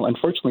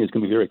unfortunately, it's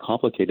going to be very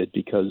complicated,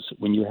 because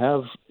when you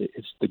have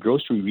the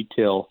grocery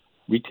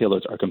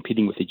retailers are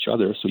competing with each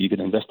other, so you can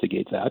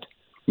investigate that.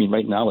 I mean,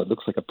 right now it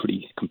looks like a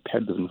pretty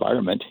competitive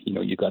environment.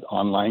 You've got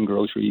online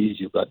groceries,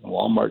 you've got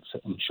Walmart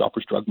and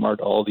Shoppers Drug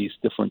Mart, all these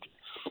different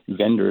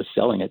vendors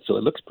selling it, so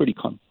it looks pretty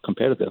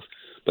competitive.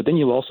 But then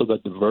you've also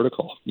got the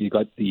vertical. You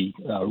got the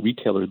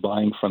retailers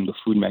buying from the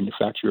food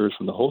manufacturers,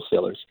 from the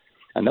wholesalers,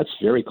 and that's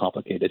very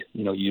complicated.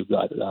 You've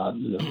got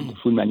the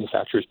food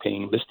manufacturers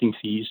paying listing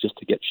fees just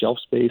to get shelf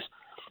space,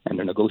 and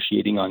they're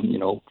negotiating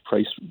on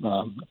price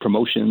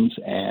promotions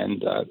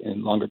and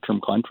longer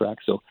term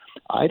contracts. So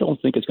I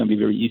don't think it's going to be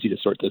very easy to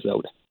sort this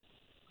out.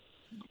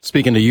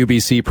 Speaking to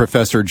UBC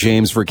Professor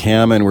James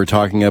Verkaman, we're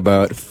talking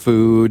about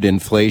food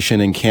inflation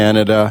in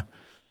Canada.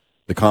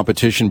 The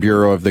Competition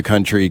Bureau of the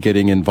country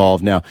getting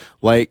involved now.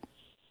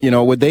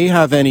 Would they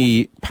have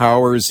any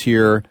powers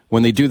here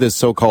when they do this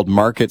so-called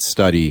market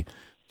study?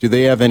 Do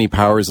they have any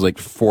powers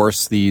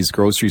force these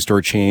grocery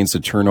store chains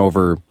to turn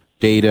over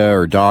data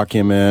or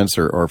documents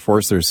or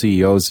force their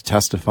CEOs to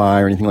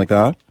testify or anything like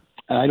that?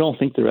 I don't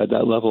think they're at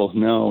that level,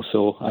 no.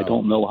 So I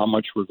don't know how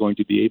much we're going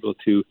to be able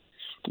to,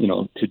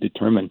 to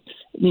determine.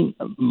 I mean,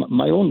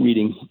 my own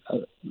reading,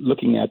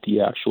 looking at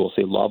the actual,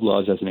 say,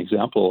 Loblaws as an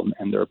example,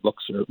 and their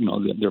books are,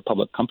 they're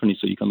public companies,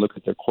 so you can look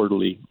at their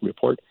quarterly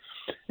report.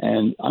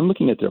 And I'm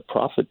looking at their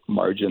profit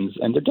margins,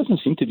 and there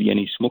doesn't seem to be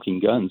any smoking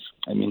guns.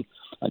 I mean,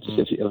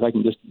 if I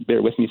can just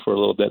bear with me for a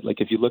little bit,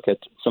 like if you look at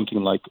something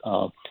like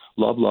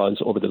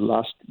Loblaws over the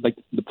last, like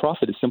the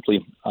profit is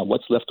simply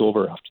what's left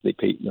over after they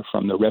pay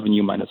from the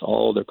revenue minus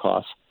all their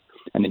costs,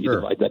 and then you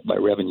divide that by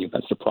revenue.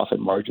 That's the profit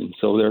margin.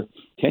 So their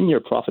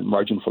 10-year profit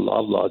margin for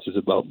Loblaws is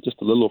about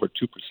just a little over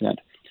 2%.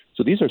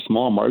 So these are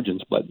small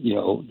margins, but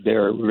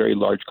they're very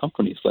large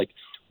companies. Like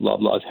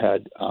Loblaws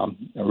had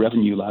a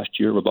revenue last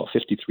year of about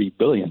 $53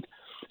 billion.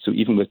 So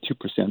even with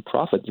 2%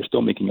 profit, they're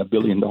still making $1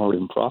 billion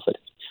in profit.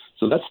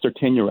 So that's their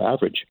 10-year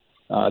average.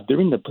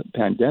 During the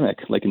pandemic,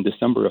 like in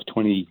December of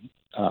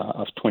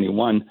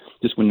 21,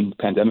 just when the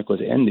pandemic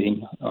was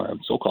ending, or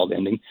so-called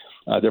ending,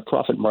 their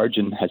profit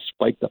margin has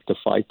spiked up to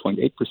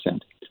 5.8%.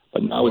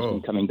 But now it's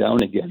been coming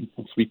down again,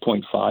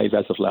 3.5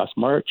 as of last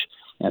March,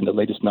 and the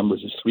latest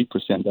numbers is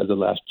 3% as of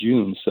last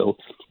June. So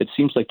it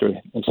seems like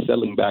they're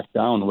settling back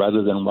down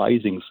rather than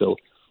rising. So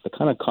the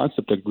kind of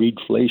concept of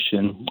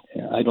greedflation,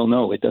 I don't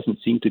know. It doesn't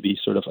seem to be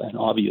sort of an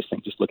obvious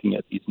thing just looking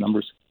at these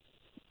numbers.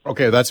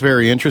 Okay, that's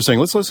very interesting.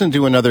 Let's listen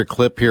to another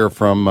clip here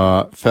from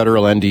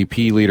federal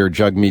NDP leader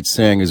Jagmeet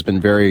Singh, who's been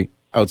very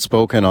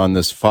outspoken on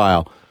this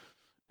file.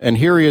 And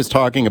here he is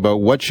talking about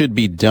what should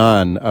be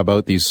done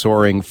about these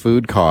soaring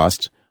food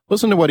costs.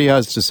 Listen to what he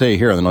has to say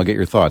here, and then I'll get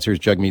your thoughts. Here's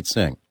Jagmeet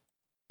Singh.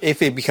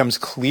 If it becomes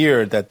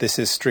clear that this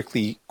is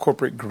strictly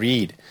corporate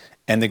greed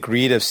and the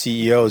greed of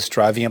CEOs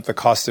driving up the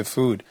cost of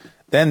food,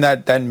 then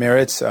that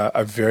merits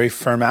a very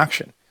firm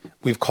action.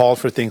 We've called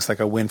for things like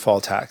a windfall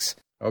tax.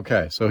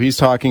 Okay, so he's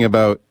talking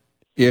about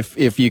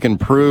if you can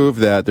prove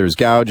that there's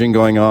gouging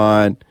going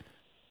on,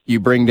 you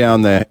bring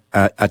down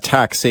a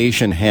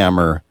taxation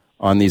hammer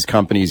on these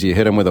companies, you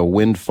hit them with a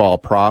windfall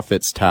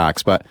profits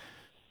tax. But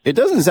it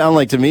doesn't sound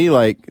like to me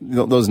like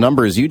those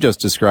numbers you just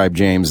described,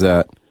 James,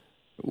 that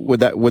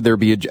would there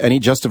be any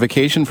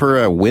justification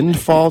for a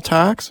windfall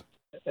tax?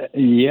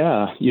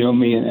 Yeah,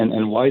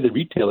 and why the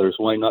retailers?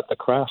 Why not the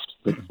craft,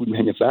 the food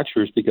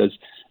manufacturers? Because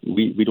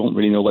we don't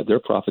really know what their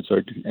profits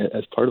are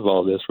as part of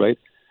all this, right?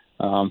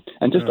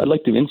 I'd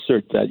like to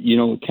insert that,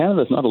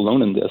 Canada's not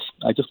alone in this.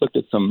 I just looked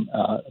at some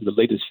the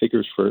latest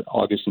figures for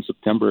August and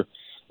September.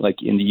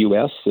 Like in the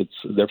U.S.,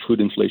 their food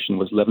inflation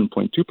was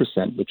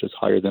 11.2%, which is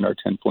higher than our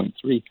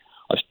 10.3.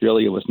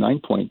 Australia was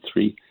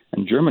 9.3,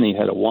 and Germany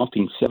had a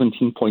whopping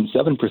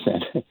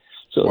 17.7%.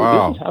 So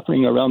This is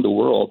happening around the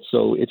world.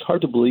 So it's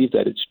hard to believe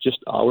that it's just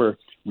our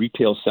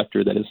retail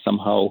sector that is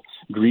somehow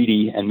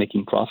greedy and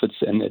making profits,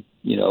 and that,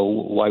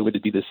 why would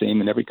it be the same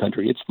in every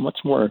country? It's much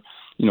more,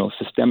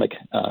 systemic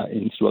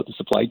throughout the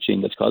supply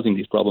chain that's causing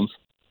these problems.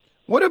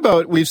 What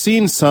about, we've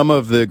seen some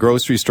of the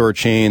grocery store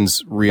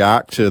chains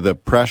react to the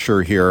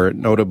pressure here,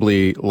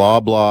 notably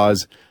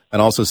Loblaws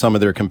and also some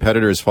of their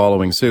competitors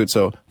following suit.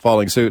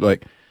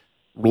 Like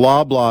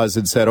Loblaws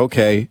had said,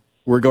 okay,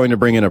 we're going to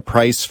bring in a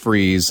price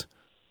freeze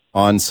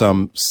on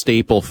some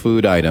staple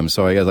food items.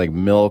 So I guess like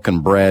milk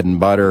and bread and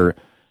butter,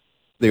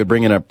 they would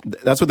bring in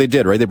that's what they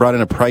did, right? They brought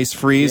in a price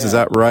freeze. Yeah. Is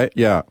that right?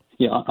 Yeah.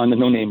 Yeah. On the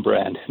no-name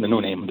brand,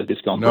 the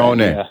discount brand. No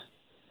name.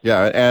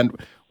 Yeah. And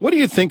what do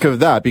you think of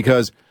that?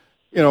 Because,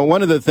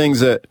 one of the things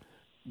that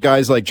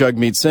guys like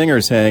Jagmeet Singh are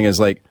saying is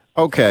like,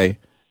 okay,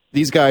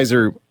 these guys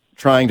are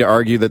trying to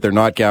argue that they're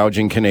not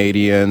gouging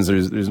Canadians.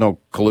 There's no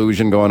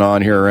collusion going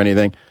on here or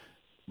anything.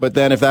 But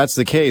then if that's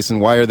the case, then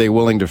why are they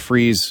willing to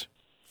freeze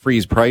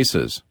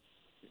prices?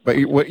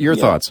 But what your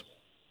thoughts?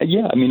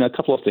 Yeah, I mean, a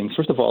couple of things.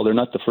 First of all, they're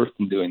not the first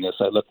in doing this.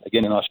 I looked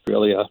again in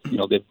Australia.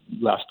 They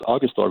last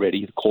August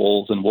already,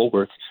 Coles and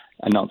Woolworths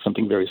announced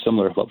something very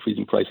similar about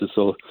freezing prices.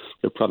 So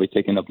they're probably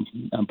taking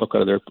a book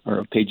out of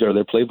a page out of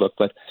their playbook.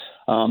 But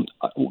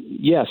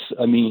yes,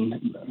 I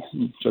mean,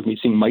 Jagmeet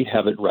Singh might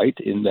have it right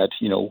in that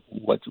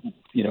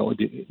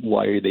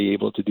why are they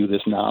able to do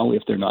this now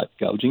if they're not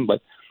gouging?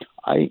 But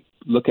I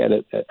look at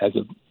it as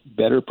a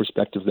better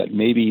perspective that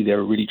maybe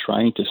they're really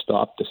trying to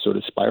stop the sort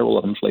of spiral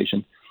of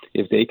inflation.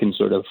 If they can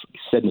sort of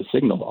send a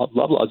signal,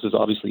 Loblaws is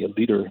obviously a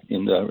leader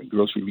in the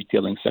grocery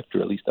retailing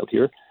sector, at least out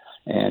here.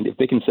 And if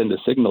they can send a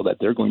signal that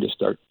they're going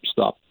to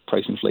stop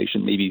price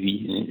inflation, maybe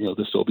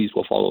the Sobeys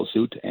will follow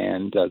suit,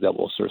 and that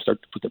will sort of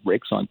start to put the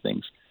brakes on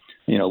things.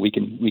 We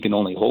can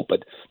only hope.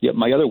 But yeah,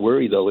 my other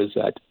worry though is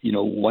that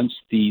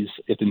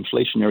if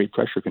inflationary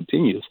pressure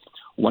continues,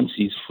 once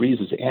these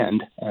freezes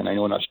end, and I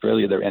know in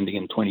Australia they're ending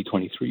in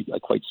 2023,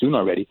 quite soon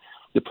already,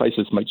 the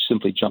prices might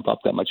simply jump up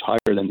that much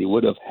higher than they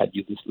would have had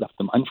you just left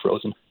them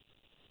unfrozen.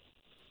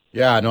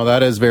 Yeah, no,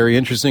 that is a very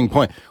interesting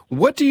point.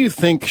 What do you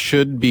think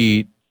should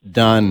be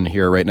done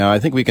here right now? I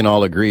think we can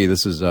all agree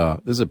this is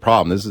a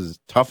problem. This is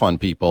tough on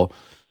people.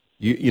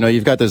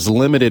 You've got this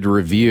limited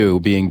review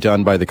being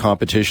done by the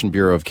Competition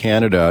Bureau of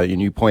Canada,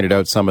 and you pointed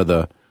out some of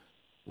the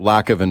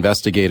lack of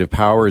investigative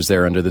powers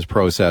there under this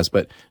process.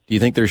 But do you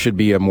think there should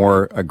be a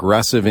more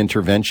aggressive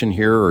intervention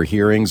here, or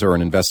hearings, or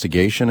an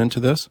investigation into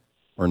this,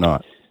 or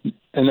not?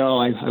 And no,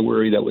 I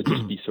worry that would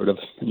just be sort of,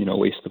 a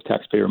waste of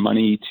taxpayer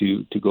money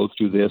to go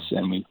through this,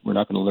 and we're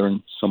not going to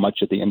learn so much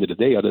at the end of the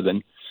day other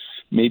than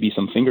maybe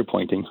some finger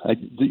pointing.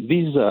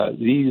 These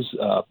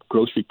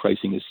grocery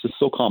pricing is just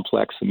so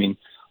complex. I mean,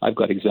 I've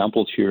got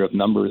examples here of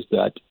numbers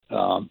that,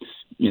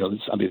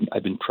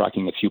 I've been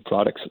tracking a few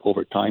products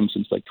over time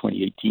since like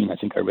 2018. I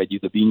think I read you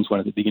the beans one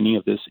at the beginning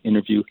of this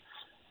interview.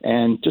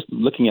 And just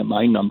looking at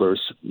my numbers,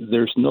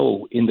 there's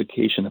no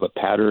indication of a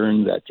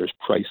pattern that there's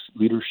price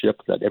leadership,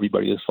 that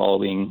everybody is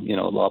following,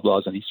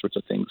 Loblaws and these sorts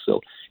of things.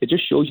 So it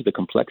just shows you the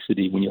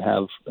complexity when you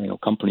have,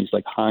 companies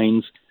like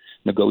Heinz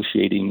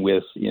negotiating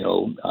with,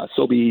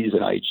 Sobeys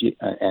and IG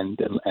and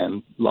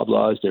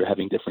Loblaws. They're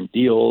having different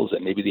deals,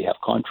 and maybe they have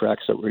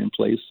contracts that were in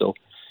place. So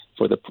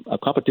for the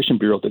Competition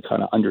Bureau to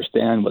kind of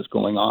understand what's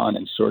going on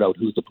and sort out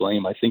who's to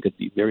blame, I think it'd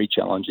be very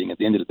challenging. At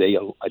the end of the day,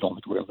 I don't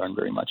think we're going to learn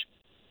very much.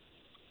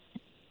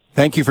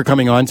 Thank you for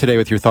coming on today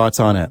with your thoughts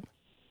on it.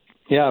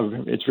 Yeah,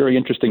 it's a very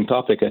interesting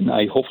topic, and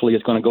hopefully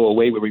it's going to go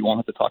away where we won't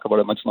have to talk about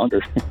it much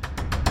longer.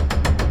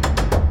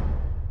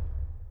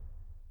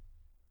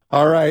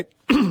 All right,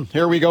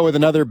 here we go with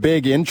another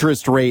big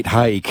interest rate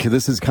hike.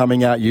 This is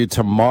coming at you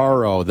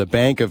tomorrow. The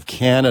Bank of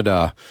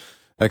Canada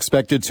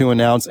expected to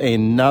announce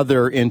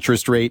another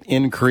interest rate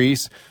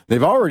increase.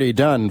 They've already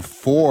done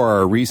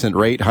 4 recent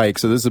rate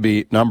hikes, so this will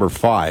be number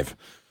 5.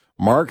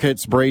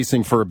 Markets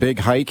bracing for a big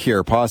hike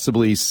here,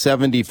 possibly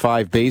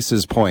 75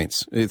 basis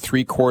points,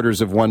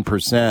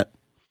 0.75%.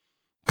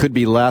 Could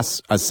be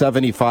less. A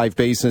 75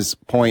 basis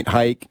point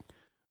hike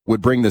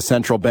would bring the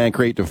central bank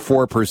rate to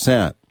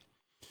 4%.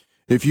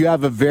 If you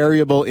have a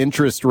variable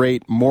interest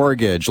rate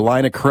mortgage,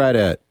 line of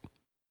credit,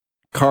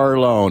 car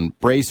loan,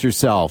 brace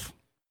yourself.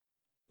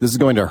 This is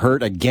going to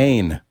hurt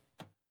again.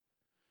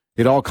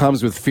 It all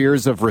comes with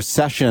fears of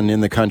recession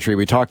in the country.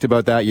 We talked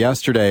about that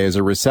yesterday. There's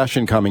a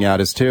recession coming at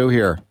us too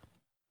here.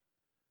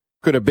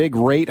 Could a big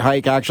rate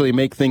hike actually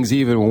make things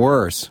even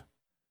worse?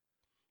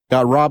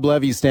 Got Rob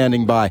Levy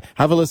standing by.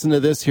 Have a listen to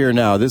this here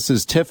now. This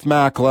is Tiff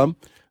Macklem,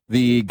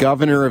 the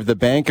governor of the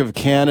Bank of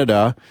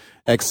Canada,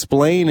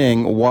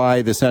 explaining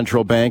why the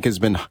central bank has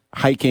been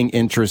hiking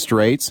interest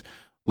rates.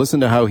 Listen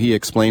to how he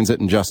explains it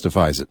and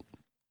justifies it.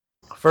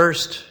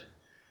 First,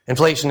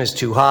 inflation is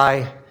too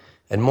high,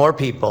 and more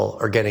people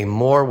are getting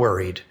more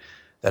worried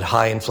that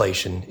high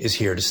inflation is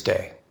here to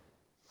stay.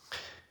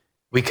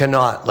 We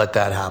cannot let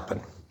that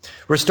happen.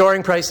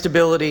 Restoring price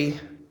stability,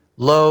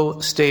 low,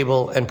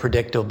 stable, and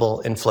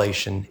predictable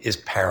inflation is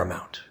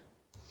paramount.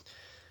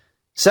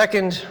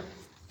 Second,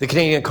 the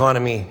Canadian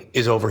economy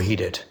is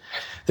overheated.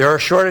 There are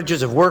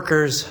shortages of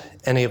workers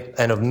and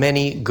of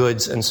many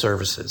goods and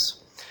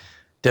services.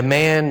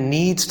 Demand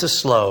needs to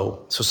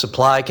slow so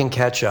supply can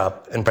catch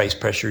up and price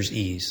pressures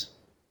ease.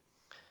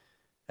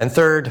 And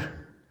third,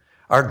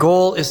 our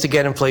goal is to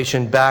get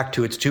inflation back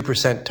to its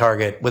 2%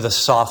 target with a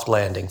soft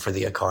landing for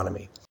the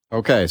economy.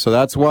 Okay, so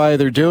that's why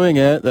they're doing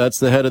it. That's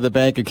the head of the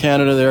Bank of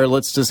Canada there.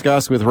 Let's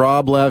discuss with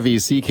Rob Levy,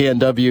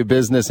 CKNW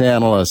business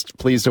analyst.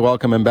 Pleased to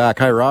welcome him back.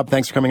 Hi, Rob.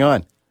 Thanks for coming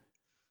on.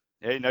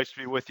 Hey, nice to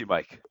be with you,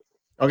 Mike.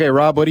 Okay,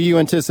 Rob, what are you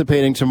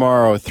anticipating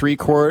tomorrow?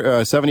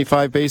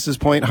 75 basis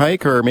point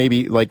hike, or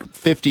maybe like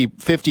 50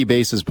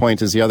 basis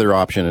points is the other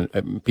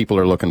option people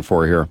are looking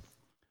for here?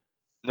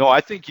 No,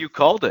 I think you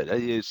called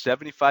it.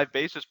 75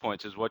 basis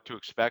points is what to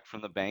expect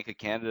from the Bank of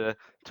Canada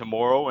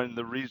tomorrow. And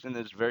the reason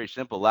is very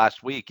simple.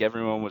 Last week,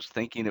 everyone was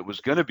thinking it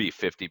was going to be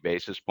 50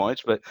 basis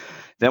points. But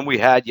then we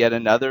had yet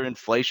another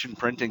inflation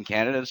print in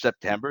Canada in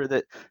September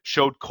that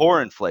showed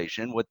core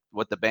inflation,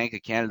 what the Bank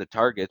of Canada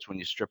targets when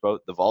you strip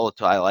out the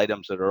volatile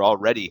items that are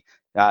already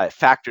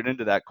factored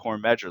into that core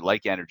measure,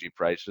 like energy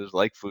prices,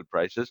 like food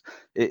prices,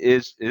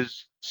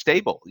 is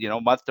stable,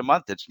 month to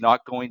month. It's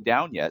not going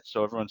down yet.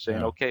 So everyone's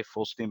saying, okay,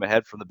 full steam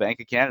ahead from the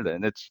Bank of Canada.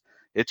 And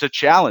it's a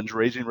challenge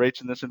raising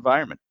rates in this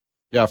environment.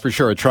 Yeah, for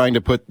sure. Trying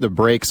to put the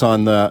brakes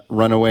on the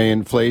runaway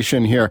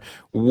inflation here.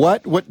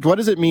 What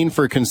does it mean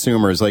for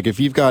consumers? Like if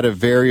you've got a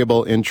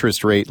variable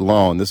interest rate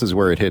loan, this is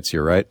where it hits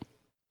you, right?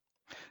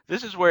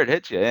 This is where it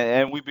hits you.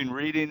 And we've been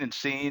reading and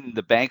seeing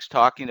the banks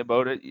talking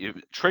about it,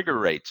 trigger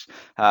rates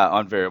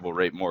on variable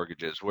rate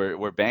mortgages,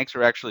 where banks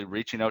are actually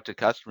reaching out to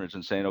customers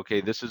and saying,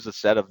 okay, this is a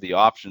set of the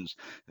options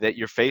that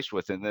you're faced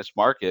with in this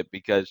market,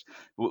 because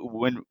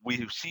when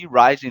we see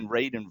rising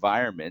rate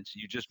environments,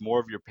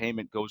 more of your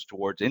payment goes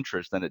towards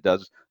interest than it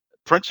does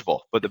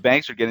principal. But the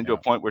banks are getting to a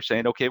point where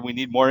saying, okay, we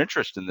need more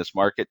interest in this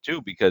market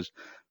too, because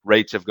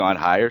rates have gone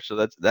higher.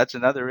 So that's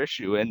another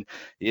issue. And,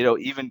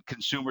 even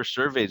consumer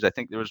surveys, I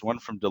think there was one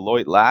from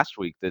Deloitte last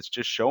week that's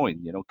just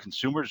showing,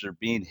 consumers are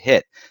being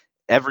hit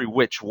every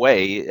which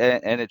way,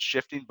 and it's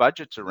shifting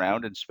budgets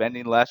around and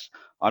spending less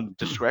on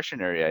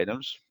discretionary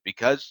items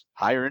because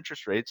higher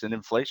interest rates and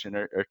inflation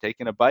are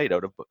taking a bite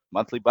out of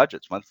monthly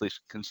budgets, monthly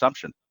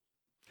consumption.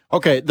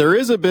 Okay, there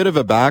is a bit of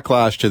a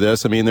backlash to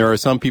this. I mean, there are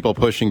some people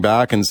pushing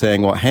back and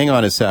saying, well, hang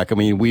on a sec. I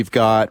mean, we've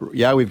got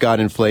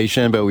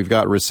inflation, but we've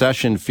got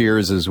recession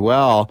fears as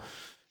well.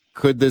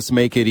 Could this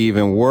make it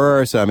even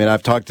worse? I mean,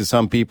 I've talked to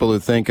some people who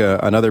think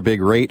another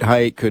big rate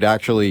hike could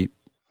actually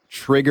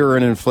trigger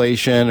an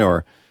inflation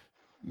or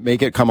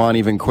make it come on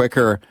even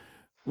quicker.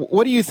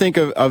 What do you think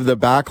of the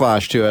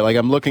backlash to it? Like,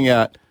 I'm looking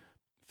at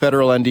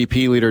federal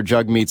NDP leader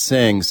Jagmeet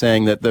Singh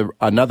saying that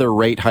another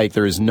rate hike,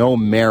 there is no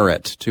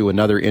merit to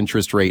another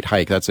interest rate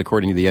hike. That's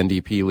according to the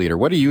NDP leader.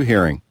 What are you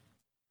hearing?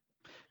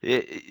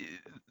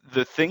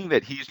 The thing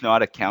that he's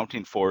not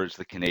accounting for is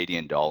the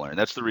Canadian dollar. And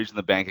that's the reason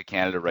the Bank of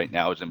Canada right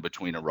now is in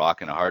between a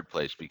rock and a hard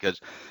place, because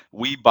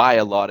we buy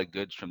a lot of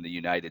goods from the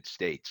United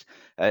States.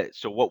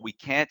 So what we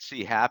can't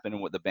see happen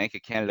and what the Bank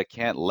of Canada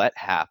can't let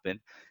happen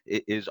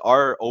is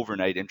our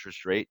overnight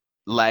interest rate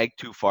lag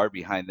too far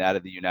behind that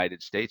of the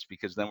United States,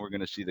 because then we're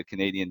going to see the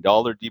Canadian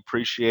dollar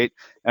depreciate.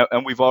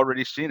 And we've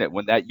already seen it.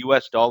 When that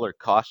US dollar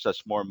costs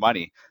us more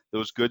money,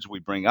 those goods we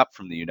bring up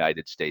from the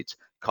United States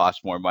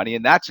cost more money,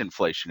 and that's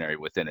inflationary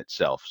within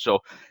itself. So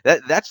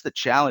that's the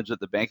challenge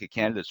that the Bank of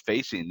Canada is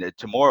facing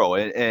tomorrow,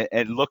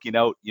 and looking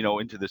out,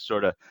 into this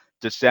sort of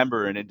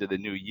December and into the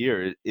new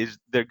year, is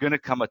there's going to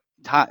come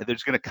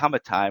a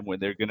time when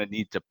they're going to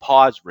need to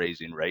pause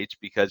raising rates,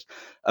 because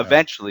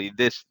eventually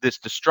this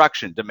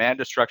demand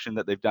destruction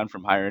that they've done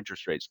from higher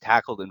interest rates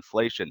tackled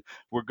inflation.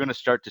 We're going to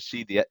start to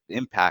see the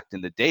impact in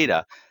the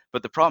data.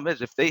 But the problem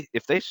is,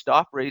 if they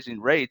stop raising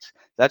rates,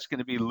 that's going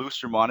to be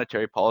looser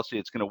monetary policy.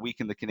 It's going to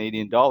weaken the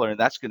Canadian dollar, and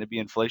that's going to be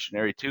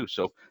inflationary too.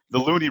 So the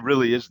loonie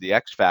really is the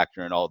X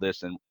factor in all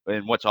this, and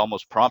what's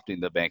almost prompting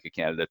the Bank of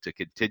Canada to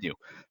continue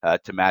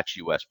to match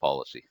U.S.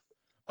 policy.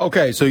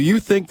 Okay, so you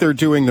think they're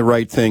doing the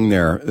right thing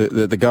there?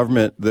 The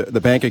government,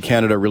 the Bank of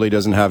Canada, really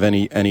doesn't have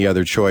any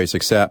other choice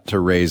except to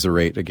raise the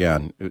rate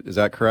again. Is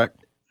that correct?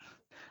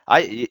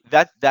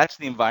 That's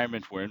the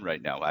environment we're in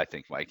right now, I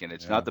think, Mike, and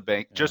it's not the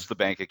bank, just the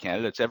Bank of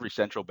Canada. It's every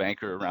central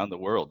banker around the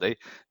world.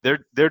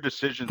 Their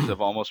decisions have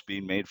almost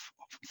been made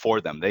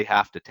for them. They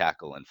have to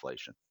tackle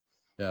inflation.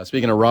 Yeah.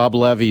 Speaking of Rob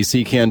Levy,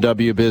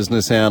 CKNW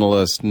business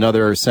analyst,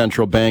 another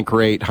central bank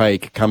rate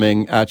hike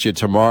coming at you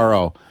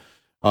tomorrow.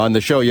 On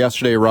the show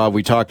yesterday, Rob,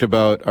 we talked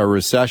about a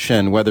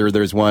recession, whether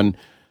there's one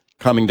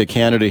coming to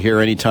Canada here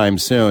anytime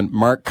soon.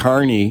 Mark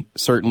Carney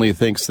certainly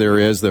thinks there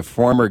is, the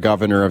former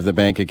governor of the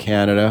Bank of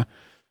Canada,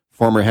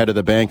 former head of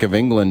the Bank of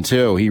England,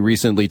 too. He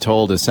recently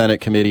told a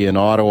Senate committee in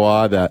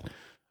Ottawa that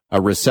a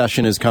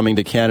recession is coming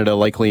to Canada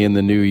likely in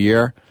the new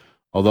year,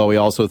 although he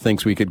also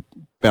thinks we could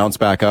bounce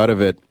back out of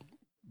it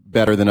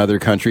better than other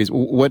countries.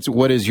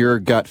 What is your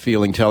gut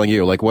feeling telling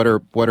you? Like, what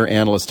are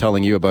analysts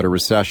telling you about a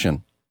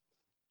recession?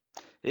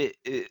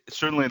 It's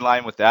certainly in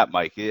line with that,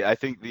 Mike. I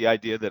think the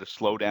idea that a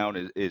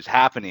slowdown is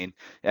happening,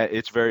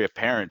 it's very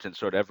apparent and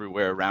sort of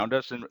everywhere around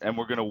us, and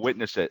we're going to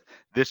witness it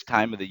this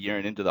time of the year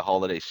and into the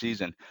holiday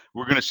season.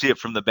 We're going to see it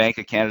from the Bank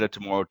of Canada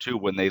tomorrow, too,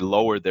 when they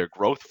lower their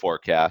growth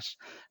forecasts,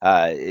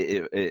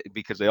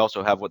 because they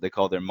also have what they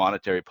call their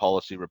monetary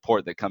policy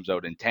report that comes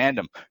out in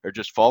tandem or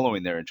just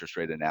following their interest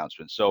rate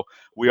announcements. So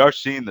we are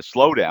seeing the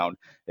slowdown.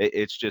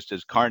 It's just,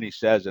 as Carney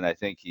says, and I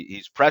think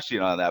he's pressing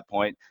on that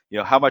point,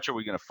 how much are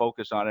we going to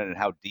focus on it, and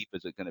how deep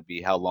is it going to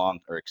be? How long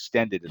or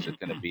extended is it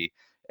going to be?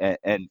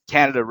 And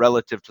Canada,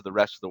 relative to the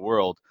rest of the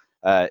world,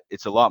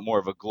 it's a lot more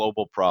of a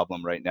global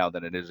problem right now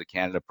than it is a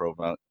Canada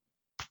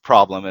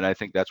problem. And I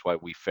think that's why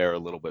we fare a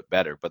little bit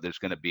better. But there's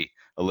going to be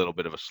a little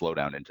bit of a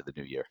slowdown into the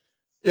new year.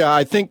 Yeah,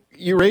 I think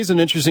you raise an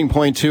interesting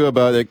point, too,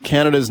 about that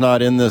Canada's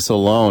not in this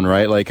alone,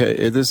 right? Like,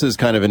 this is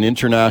kind of an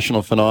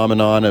international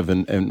phenomenon of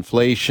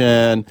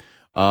inflation,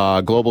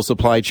 global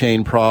supply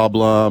chain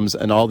problems,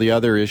 and all the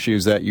other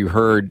issues that you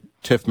heard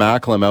Tiff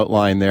Macklem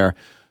outline there.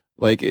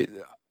 Like,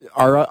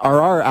 are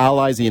our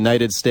allies, the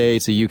United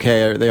States, the UK,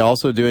 are they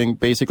also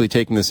basically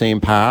taking the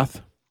same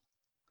path?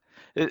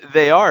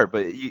 They are,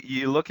 but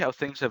you look how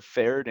things have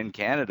fared in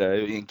Canada.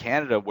 In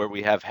Canada, where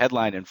we have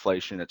headline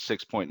inflation at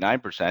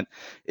 6.9%,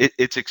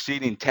 it's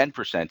exceeding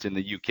 10% in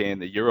the UK and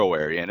the Euro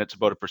area, and it's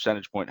about a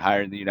percentage point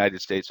higher in the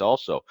United States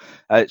also.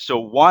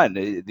 So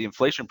the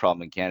inflation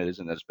problem in Canada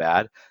isn't as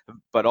bad,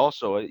 but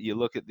also you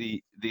look at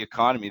the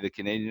economy, the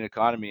Canadian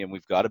economy, and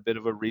we've got a bit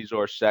of a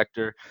resource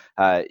sector.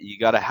 You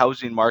got a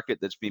housing market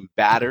that's been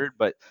battered,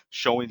 but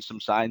showing some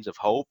signs of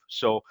hope.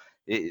 So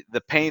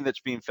the pain that's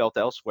being felt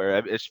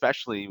elsewhere,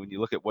 especially when you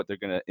look at what they're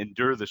going to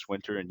endure this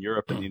winter in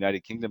Europe and the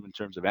United Kingdom in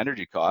terms of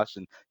energy costs,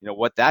 and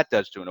what that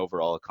does to an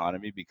overall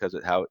economy, because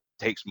of how it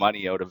takes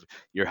money out of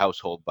your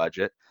household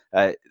budget.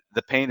 The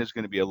pain is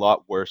going to be a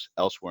lot worse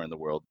elsewhere in the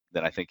world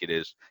than I think it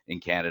is in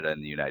Canada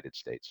and the United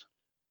States.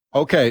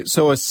 Okay,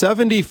 so a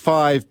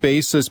 75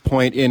 basis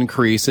point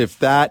increase, if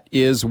that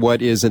is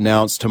what is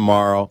announced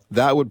tomorrow,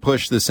 that would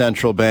push the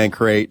central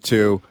bank rate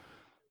to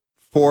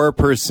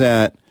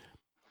 4%.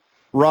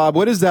 Rob,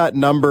 what does that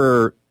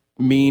number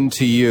mean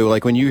to you?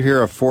 Like, when you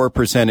hear a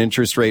 4%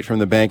 interest rate from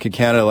the Bank of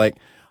Canada, like,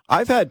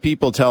 I've had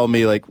people tell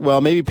me, like,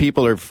 well, maybe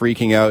people are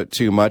freaking out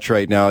too much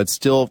right now. It's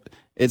still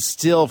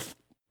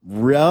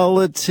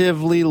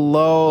relatively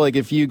low. Like,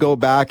 if you go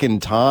back in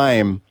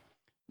time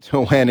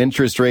to when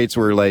interest rates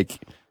were like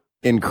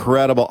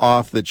incredible,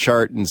 off the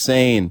chart,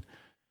 insane,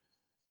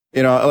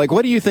 like,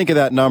 what do you think of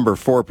that number,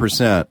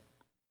 4%?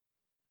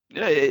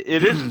 Yeah,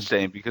 it is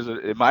insane because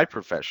in my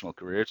professional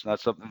career, it's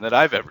not something that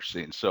I've ever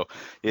seen. So,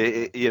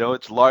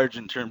 it's large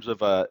in terms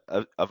of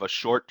a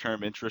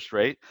short-term interest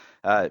rate.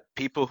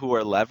 People who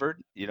are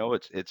levered,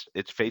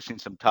 it's facing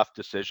some tough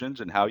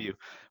decisions and how you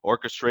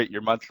orchestrate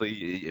your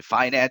monthly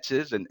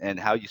finances and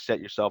how you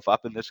set yourself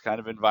up in this kind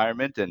of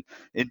environment and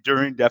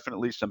enduring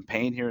definitely some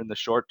pain here in the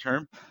short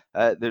term.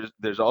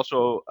 There's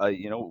also,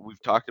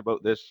 we've talked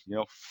about this,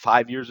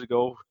 5 years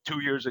ago,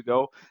 2 years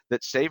ago,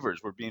 that savers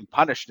were being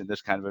punished in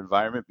this kind of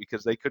environment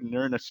because they couldn't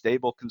earn a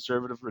stable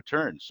conservative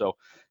return. So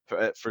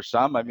for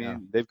some, I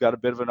mean, they've got a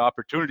bit of an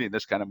opportunity in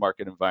this kind of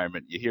market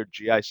environment. You hear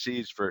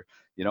GICs for,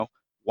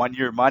 1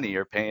 year money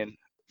are paying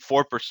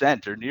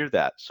 4% or near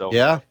that. So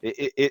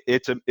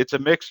it's a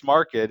mixed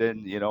market,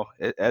 and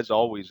as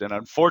always, and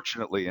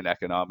unfortunately in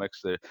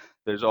economics,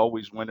 there's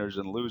always winners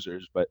and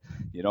losers. But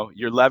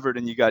you're levered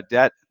and you got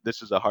debt.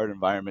 This is a hard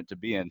environment to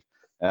be in.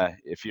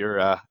 If you're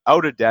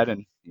out of debt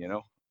and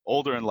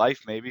older in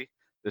life, maybe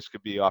this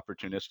could be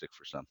opportunistic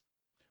for some.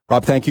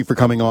 Rob, thank you for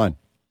coming on.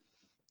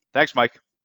 Thanks, Mike.